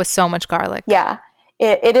cook with so much garlic. Yeah,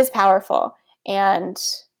 it is powerful. And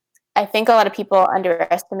I think a lot of people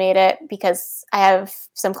underestimate it, because I have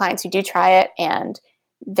some clients who do try it and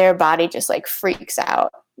their body just like freaks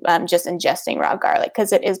out just ingesting raw garlic,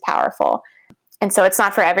 because it is powerful. And so it's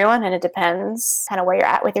not for everyone, and it depends kind of where you're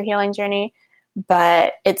at with your healing journey.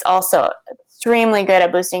 But it's also extremely good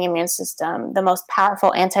at boosting immune system, the most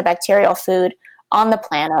powerful antibacterial food on the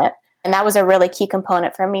planet. And that was a really key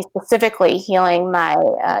component for me, specifically healing my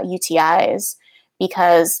UTIs,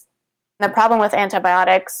 because the problem with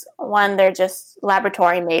antibiotics, one, they're just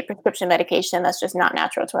laboratory-made prescription medication that's just not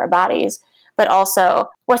natural to our bodies. But also,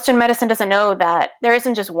 Western medicine doesn't know that there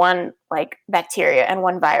isn't just one like bacteria and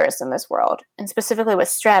one virus in this world. And specifically with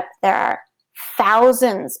strep, there are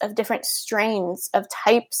thousands of different strains of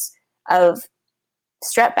types of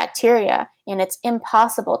strep bacteria, and it's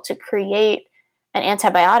impossible to create an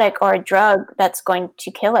antibiotic or a drug that's going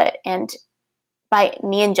to kill it. And by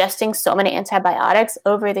me ingesting so many antibiotics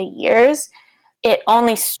over the years, it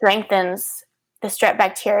only strengthens the strep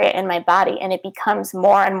bacteria in my body, and it becomes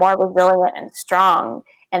more and more resilient and strong.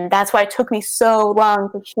 And that's why it took me so long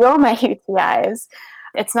to heal my UTIs.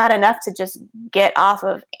 It's not enough to just get off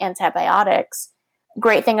of antibiotics.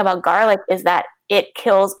 Great thing about garlic is that it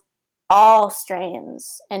kills all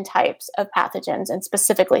strains and types of pathogens, and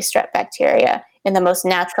specifically strep bacteria, in the most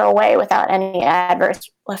natural way without any adverse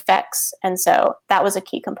effects. And so that was a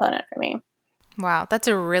key component for me. Wow, that's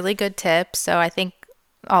a really good tip. So I think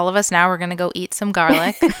all of us now, we're going to go eat some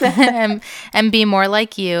garlic and be more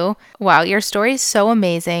like you. Wow, your story is so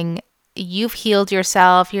amazing. You've healed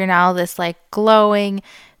yourself. You're now this like glowing,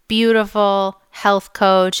 beautiful health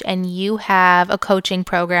coach, and you have a coaching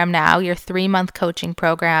program now, your 3-month coaching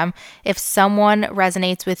program. If someone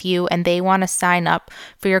resonates with you and they want to sign up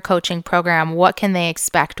for your coaching program, what can they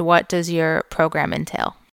expect? What does your program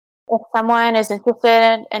entail? If someone is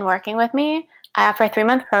interested in working with me, I offer a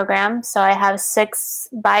 3-month program. So I have 6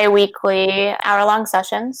 bi-weekly hour-long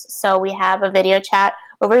sessions. So we have a video chat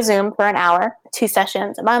over Zoom for an hour, 2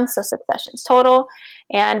 sessions a month, so 6 sessions total.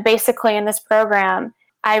 And basically in this program,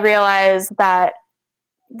 I realized that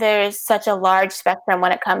there's such a large spectrum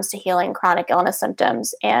when it comes to healing chronic illness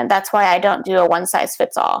symptoms. And that's why I don't do a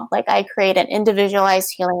one-size-fits-all. Like, I create an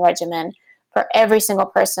individualized healing regimen for every single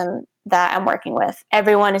person that I'm working with.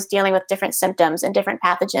 Everyone is dealing with different symptoms and different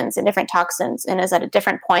pathogens and different toxins, and is at a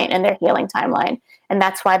different point in their healing timeline. And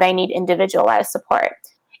that's why they need individualized support.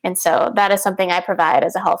 And so that is something I provide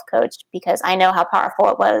as a health coach, because I know how powerful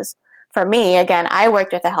it was for me. Again, I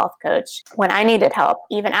worked with a health coach when I needed help.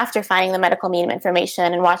 Even after finding the medical medium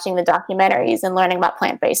information and watching the documentaries and learning about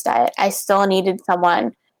plant-based diet, I still needed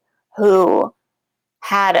someone who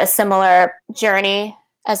had a similar journey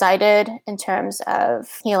as I did in terms of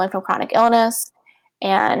healing from chronic illness.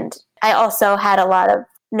 And I also had a lot of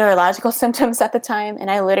neurological symptoms at the time, and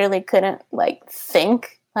I literally couldn't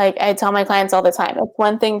think. I tell my clients all the time, it's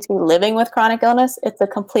one thing to be living with chronic illness. It's a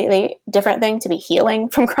completely different thing to be healing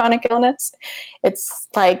from chronic illness. It's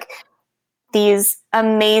like these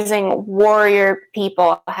amazing warrior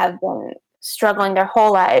people have been struggling their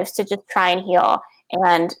whole lives to just try and heal.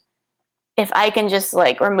 And if I can just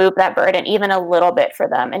remove that burden even a little bit for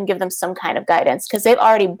them and give them some kind of guidance, because they've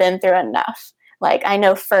already been through enough. I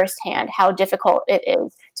know firsthand how difficult it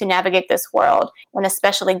is to navigate this world, and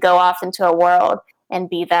especially go off into a world and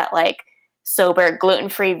be that sober,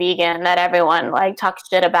 gluten-free vegan that everyone talks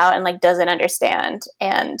shit about and doesn't understand.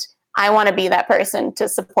 And I want to be that person to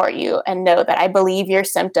support you and know that I believe your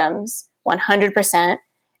symptoms 100%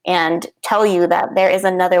 and tell you that there is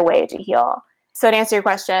another way to heal. So to answer your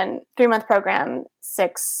question, 3-month program,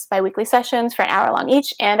 6 biweekly sessions for an hour long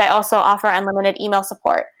each. And I also offer unlimited email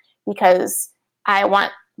support because I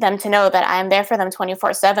want them to know that I'm there for them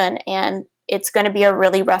 24/7. And it's going to be a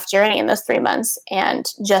really rough journey in those 3 months. And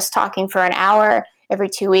just talking for an hour every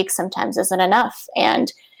 2 weeks sometimes isn't enough.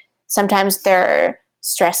 And sometimes they're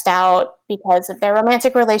stressed out because of their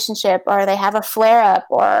romantic relationship, or they have a flare up,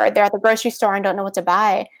 or they're at the grocery store and don't know what to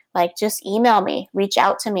buy. Just email me, reach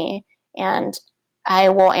out to me, and I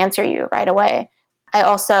will answer you right away. I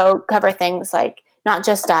also cover things not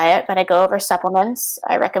just diet, but I go over supplements.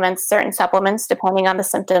 I recommend certain supplements depending on the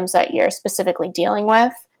symptoms that you're specifically dealing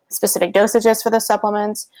with, specific dosages for the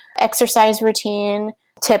supplements, exercise routine,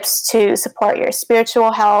 tips to support your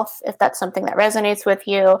spiritual health, if that's something that resonates with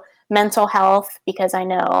you, mental health, because I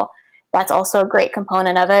know that's also a great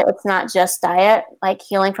component of it. It's not just diet.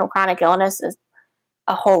 Healing from chronic illness is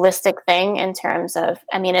a holistic thing in terms of,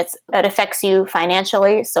 it affects you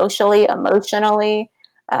financially, socially, emotionally,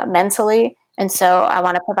 mentally. And so I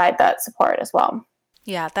want to provide that support as well.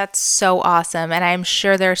 Yeah, that's so awesome. And I'm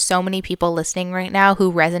sure there are so many people listening right now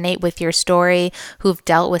who resonate with your story, who've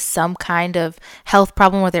dealt with some kind of health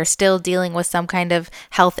problem, or they're still dealing with some kind of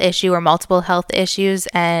health issue or multiple health issues,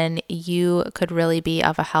 and you could really be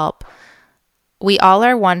of a help. We all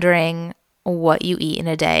are wondering what you eat in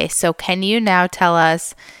a day. So can you now tell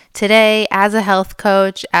us today, as a health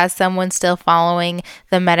coach, as someone still following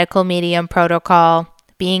the medical medium protocol,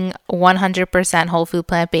 being 100% whole food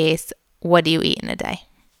plant-based, what do you eat in a day?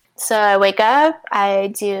 So I wake up,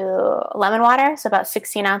 I do lemon water, so about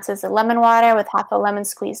 16 ounces of lemon water with half a lemon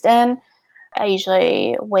squeezed in. I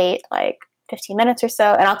usually wait 15 minutes or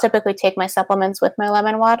so, and I'll typically take my supplements with my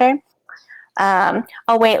lemon water.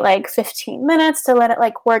 I'll wait 15 minutes to let it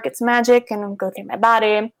work its magic and go through my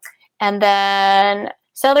body. And then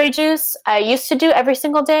celery juice, I used to do every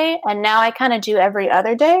single day, and now I kind of do every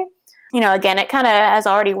other day. Again, it kind of has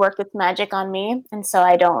already worked its magic on me, and so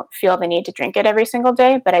I don't feel the need to drink it every single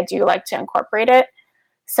day, but I do like to incorporate it.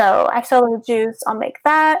 So I have celery juice, I'll make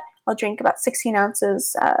that. I'll drink about 16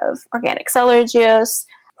 ounces of organic celery juice,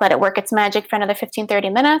 let it work its magic for another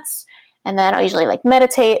 15-30 minutes. And then I'll usually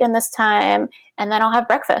meditate in this time, and then I'll have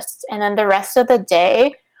breakfast. And then the rest of the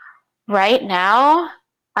day, right now,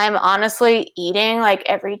 I'm honestly eating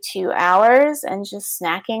every 2 hours and just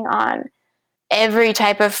snacking on every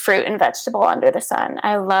type of fruit and vegetable under the sun.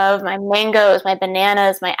 I love my mangoes, my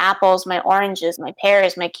bananas, my apples, my oranges, my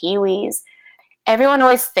pears, my kiwis. Everyone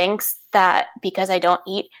always thinks that because I don't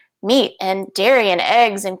eat meat and dairy and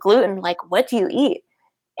eggs and gluten, what do you eat?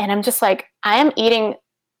 And I'm just I am eating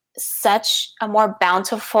such a more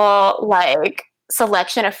bountiful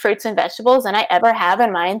selection of fruits and vegetables than I ever have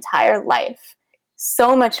in my entire life.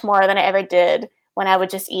 So much more than I ever did when I was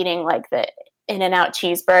just eating the In-N-Out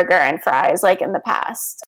cheeseburger and fries in the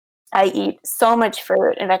past. I eat so much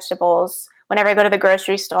fruit and vegetables. Whenever I go to the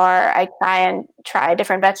grocery store, I try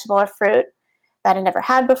different vegetable or fruit that I never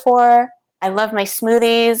had before. I love my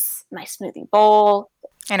smoothies, my smoothie bowl.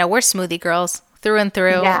 I know, we're smoothie girls through and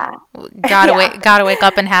through. Yeah. Gotta wake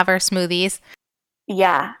up and have our smoothies.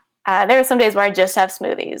 Yeah. There are some days where I just have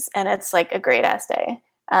smoothies, and it's a great ass day.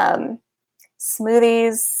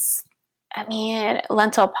 Smoothies,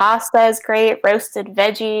 lentil pasta is great, roasted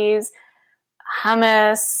veggies,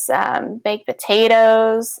 hummus, baked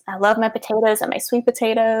potatoes. I love my potatoes and my sweet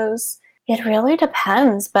potatoes. It really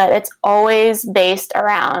depends, but it's always based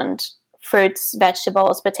around fruits,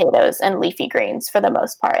 vegetables, potatoes, and leafy greens for the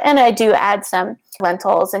most part. And I do add some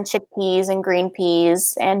lentils and chickpeas and green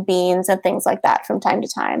peas and beans and things like that from time to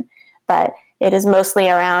time. But it is mostly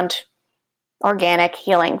around organic,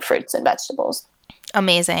 healing fruits and vegetables.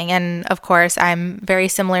 Amazing. And of course, I'm very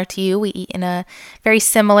similar to you. We eat in a very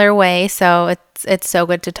similar way. So it's so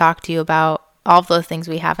good to talk to you about all of those things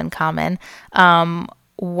we have in common.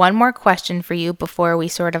 one more question for you before we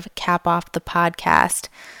sort of cap off the podcast.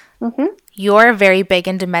 Mm-hmm. You're very big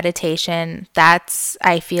into meditation. That's,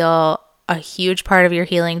 I feel, a huge part of your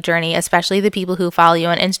healing journey, especially the people who follow you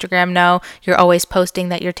on Instagram know you're always posting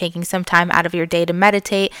that you're taking some time out of your day to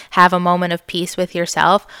meditate, have a moment of peace with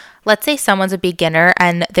yourself. Let's say someone's a beginner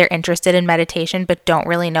and they're interested in meditation but don't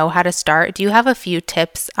really know how to start. Do you have a few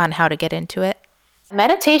tips on how to get into it?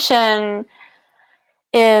 Meditation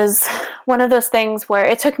is one of those things where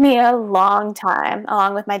it took me a long time,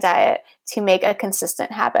 along with my diet, to make a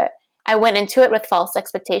consistent habit. I went into it with false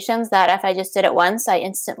expectations that if I just did it once, I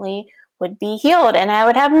instantly would be healed and I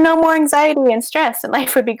would have no more anxiety and stress and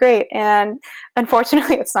life would be great. And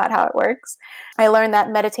unfortunately, it's not how it works. I learned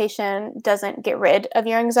that meditation doesn't get rid of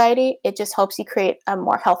your anxiety. It just helps you create a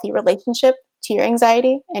more healthy relationship to your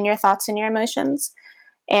anxiety and your thoughts and your emotions.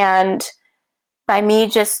 And by me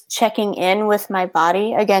just checking in with my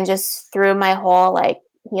body, again, just through my whole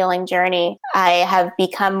healing journey, I have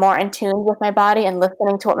become more in tune with my body and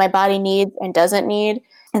listening to what my body needs and doesn't need.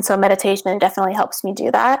 And so meditation definitely helps me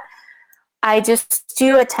do that. I just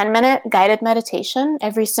do a 10-minute guided meditation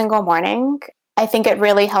every single morning. I think it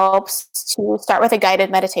really helps to start with a guided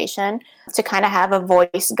meditation to kind of have a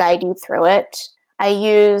voice guide you through it. I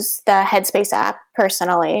use the Headspace app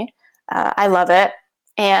personally. I love it.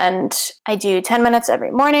 And I do 10 minutes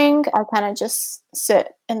every morning. I kind of just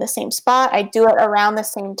sit in the same spot. I do it around the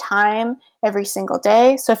same time every single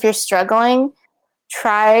day. So if you're struggling,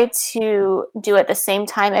 try to do it the same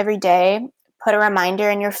time every day. Put a reminder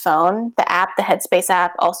in your phone. The app, the Headspace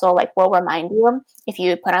app, also will remind you if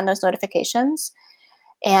you put on those notifications.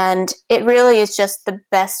 And it really is just the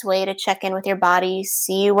best way to check in with your body,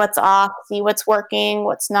 see what's off, see what's working,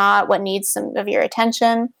 what's not, what needs some of your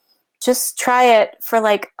attention. Just try it for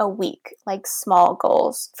a week, small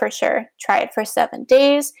goals for sure. Try it for 7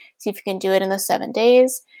 days. See if you can do it in those 7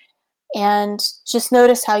 days. And just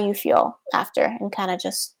notice how you feel after and kind of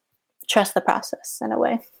just trust the process in a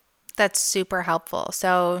way. That's super helpful.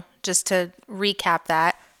 So just to recap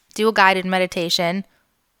that, do a guided meditation,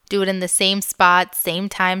 do it in the same spot, same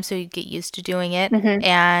time so you get used to doing it,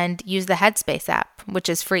 and use the Headspace app, which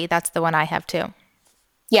is free. That's the one I have too.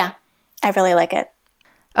 Yeah, I really like it.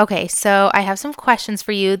 Okay, so I have some questions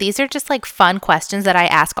for you. These are just fun questions that I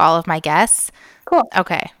ask all of my guests. Cool.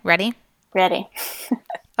 Okay, ready? Ready.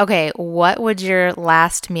 Okay, what would your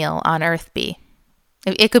last meal on Earth be?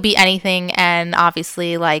 It could be anything, and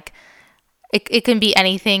obviously, it can be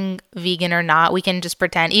anything vegan or not. We can just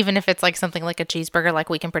pretend, even if it's something like a cheeseburger,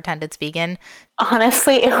 we can pretend it's vegan.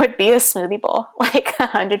 Honestly, it would be a smoothie bowl,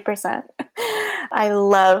 100%. I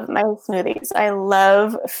love my smoothies. I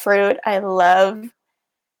love fruit. I love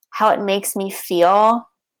how it makes me feel.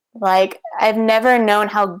 I've never known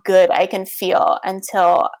how good I can feel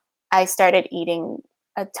until I started eating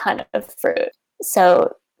a ton of fruit.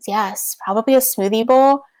 So yes, probably a smoothie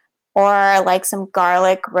bowl or some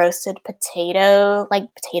garlic roasted potato,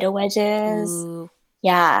 potato wedges. Ooh.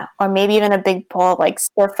 Yeah, or maybe even a big bowl of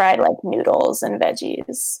stir fried noodles and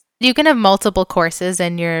veggies. You can have multiple courses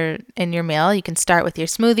in your meal. You can start with your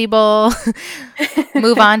smoothie bowl,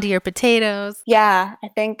 move on to your potatoes. Yeah, I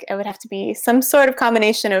think it would have to be some sort of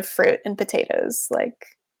combination of fruit and potatoes.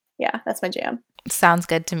 Yeah, that's my jam. Sounds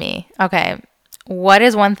good to me. Okay. What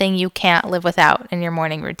is one thing you can't live without in your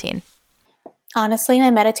morning routine? Honestly,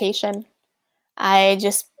 my meditation. I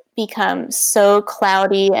just become so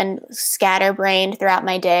cloudy and scatterbrained throughout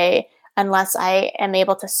my day unless I am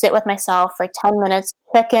able to sit with myself for 10 minutes,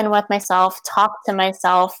 check in with myself, talk to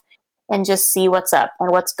myself, and just see what's up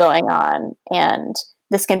and what's going on. And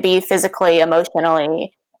this can be physically,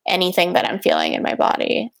 emotionally, anything that I'm feeling in my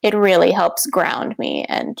body. It really helps ground me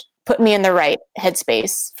and put me in the right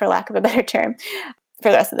headspace, for lack of a better term, for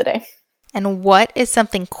the rest of the day. And what is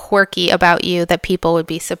something quirky about you that people would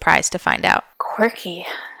be surprised to find out? Quirky.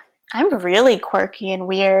 I'm really quirky and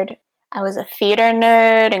weird. I was a theater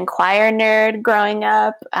nerd and choir nerd growing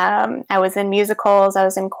up. I was in musicals. I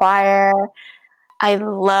was in choir. I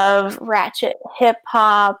love ratchet hip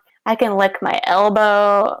hop. I can lick my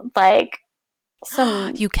elbow.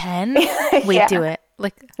 Some. You can? Wait, Yeah. do it.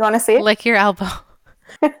 You want to see it? Lick your elbow.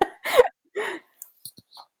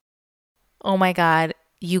 Oh my God.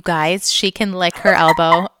 You guys, she can lick her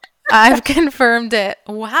elbow. I've confirmed it.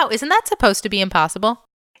 Wow. Isn't that supposed to be impossible?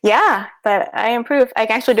 Yeah, but I improved. I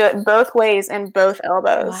can actually do it both ways and both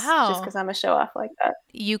elbows. Wow. Just because I'm a show off like that.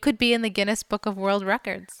 You could be in the Guinness Book of World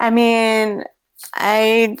Records. I mean,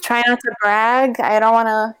 I try not to brag. I don't want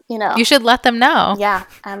to, You should let them know. Yeah,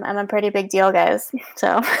 I'm a pretty big deal, guys.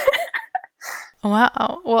 So.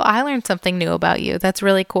 Wow. Well, I learned something new about you. That's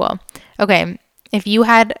really cool. Okay. If you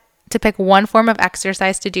had to pick one form of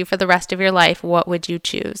exercise to do for the rest of your life, what would you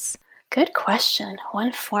choose? Good question.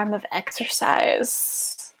 One form of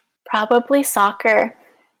exercise. Probably soccer.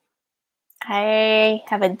 I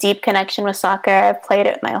have a deep connection with soccer. I've played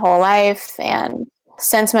it my whole life, and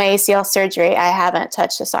since my ACL surgery, I haven't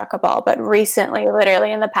touched a soccer ball. But recently,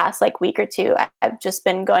 literally in the past week or two, I've just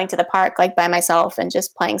been going to the park by myself and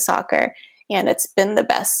just playing soccer, and it's been the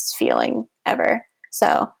best feeling ever.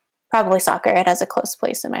 So probably soccer. It has a close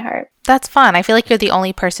place in my heart. That's fun. I feel like you're the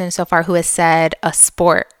only person so far who has said a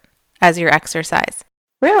sport as your exercise.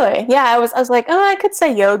 Really? Yeah, I was like, oh, I could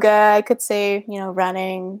say yoga. I could say,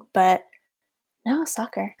 running, but no,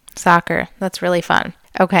 soccer. Soccer. That's really fun.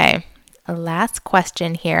 Okay. Last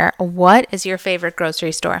question here. What is your favorite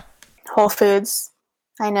grocery store? Whole Foods.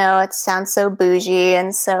 I know it sounds so bougie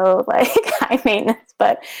and so high maintenance,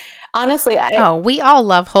 but honestly, we all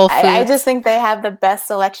love Whole Foods. I just think they have the best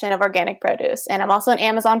selection of organic produce. And I'm also an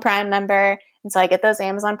Amazon Prime member, and so I get those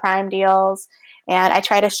Amazon Prime deals. And I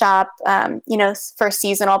try to shop, for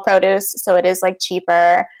seasonal produce, so it is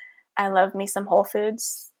cheaper. I love me some Whole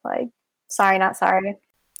Foods. Sorry, not sorry.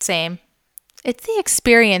 Same. It's the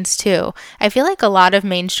experience too. I feel like a lot of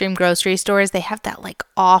mainstream grocery stores, they have that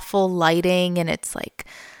awful lighting, and it's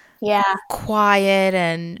quiet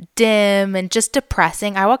and dim and just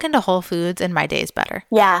depressing. I walk into Whole Foods and my day's better.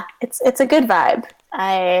 Yeah, it's a good vibe.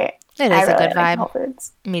 It is really a good vibe. Whole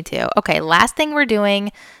Foods. Me too. Okay, last thing we're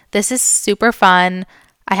doing. This is super fun.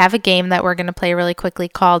 I have a game that we're going to play really quickly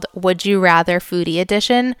called Would You Rather Foodie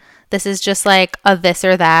Edition. This is just a this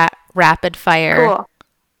or that rapid fire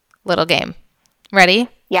little game. Ready?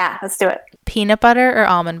 Yeah, let's do it. Peanut butter or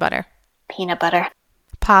almond butter? Peanut butter.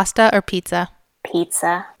 Pasta or pizza?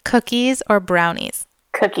 Pizza. Cookies or brownies?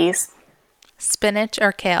 Cookies. Spinach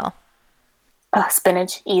or kale? Oh,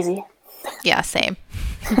 spinach. Easy. Yeah, same.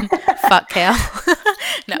 Fuck kale.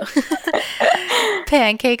 No.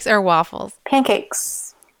 Pancakes or waffles?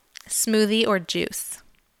 Pancakes. Smoothie or juice?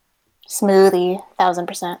 Smoothie.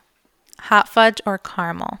 1000%. Hot fudge or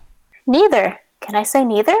caramel? Neither. Can I say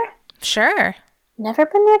neither? Sure. Never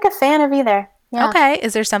been a fan of either. Yeah. Okay.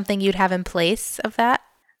 Is there something you'd have in place of that?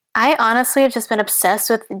 I honestly have just been obsessed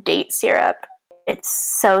with date syrup. It's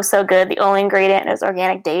so, so good. The only ingredient is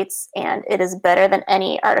organic dates, and it is better than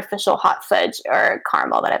any artificial hot fudge or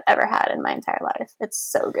caramel that I've ever had in my entire life. It's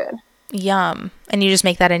so good. Yum. And you just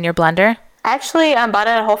make that in your blender? Actually, I bought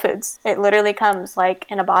it at Whole Foods. It literally comes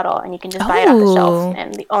in a bottle, and you can just buy it off the shelf,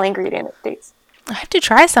 and the only ingredient is dates. I have to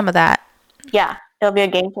try some of that. Yeah, it'll be a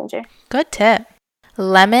game changer. Good tip.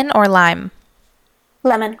 Lemon or lime?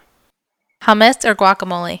 Lemon. Hummus or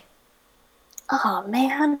guacamole? Oh,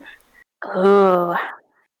 man. Ooh.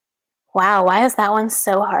 Wow, why is that one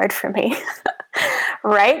so hard for me?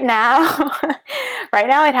 Right now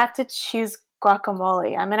I'd have to choose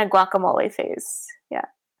guacamole. I'm in a guacamole phase. Yeah.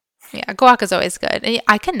 Yeah, guac is always good.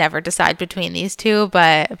 I can never decide between these two,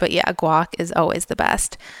 but yeah, guac is always the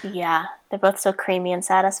best. Yeah, they're both so creamy and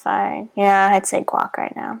satisfying. Yeah, I'd say guac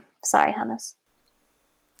right now. Sorry, hummus.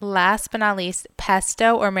 Last but not least,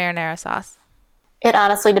 pesto or marinara sauce? It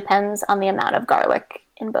honestly depends on the amount of garlic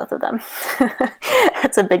in both of them.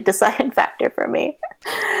 That's a big deciding factor for me.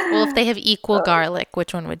 Well, if they have equal garlic,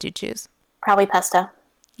 which one would you choose? Probably pesto.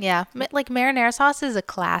 Yeah, marinara sauce is a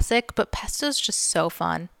classic, but pesto is just so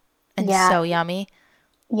fun and so yummy.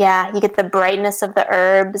 Yeah, you get the brightness of the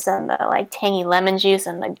herbs and the tangy lemon juice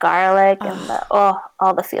and the garlic and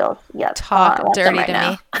all the feels. Yep. Talk dirty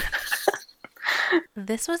to me.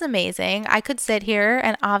 This was amazing. I could sit here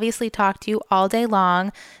and obviously talk to you all day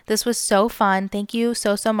long. This was so fun. Thank you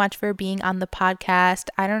so, so much for being on the podcast.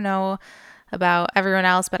 I don't know about everyone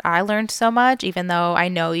else, but I learned so much. Even though I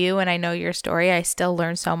know you and I know your story, I still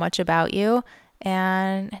learned so much about you.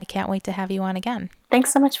 And I can't wait to have you on again.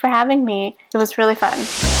 Thanks so much for having me. It was really fun.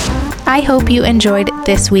 I hope you enjoyed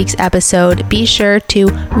this week's episode. Be sure to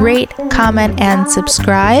rate, comment, and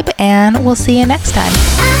subscribe, and we'll see you next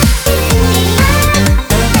time.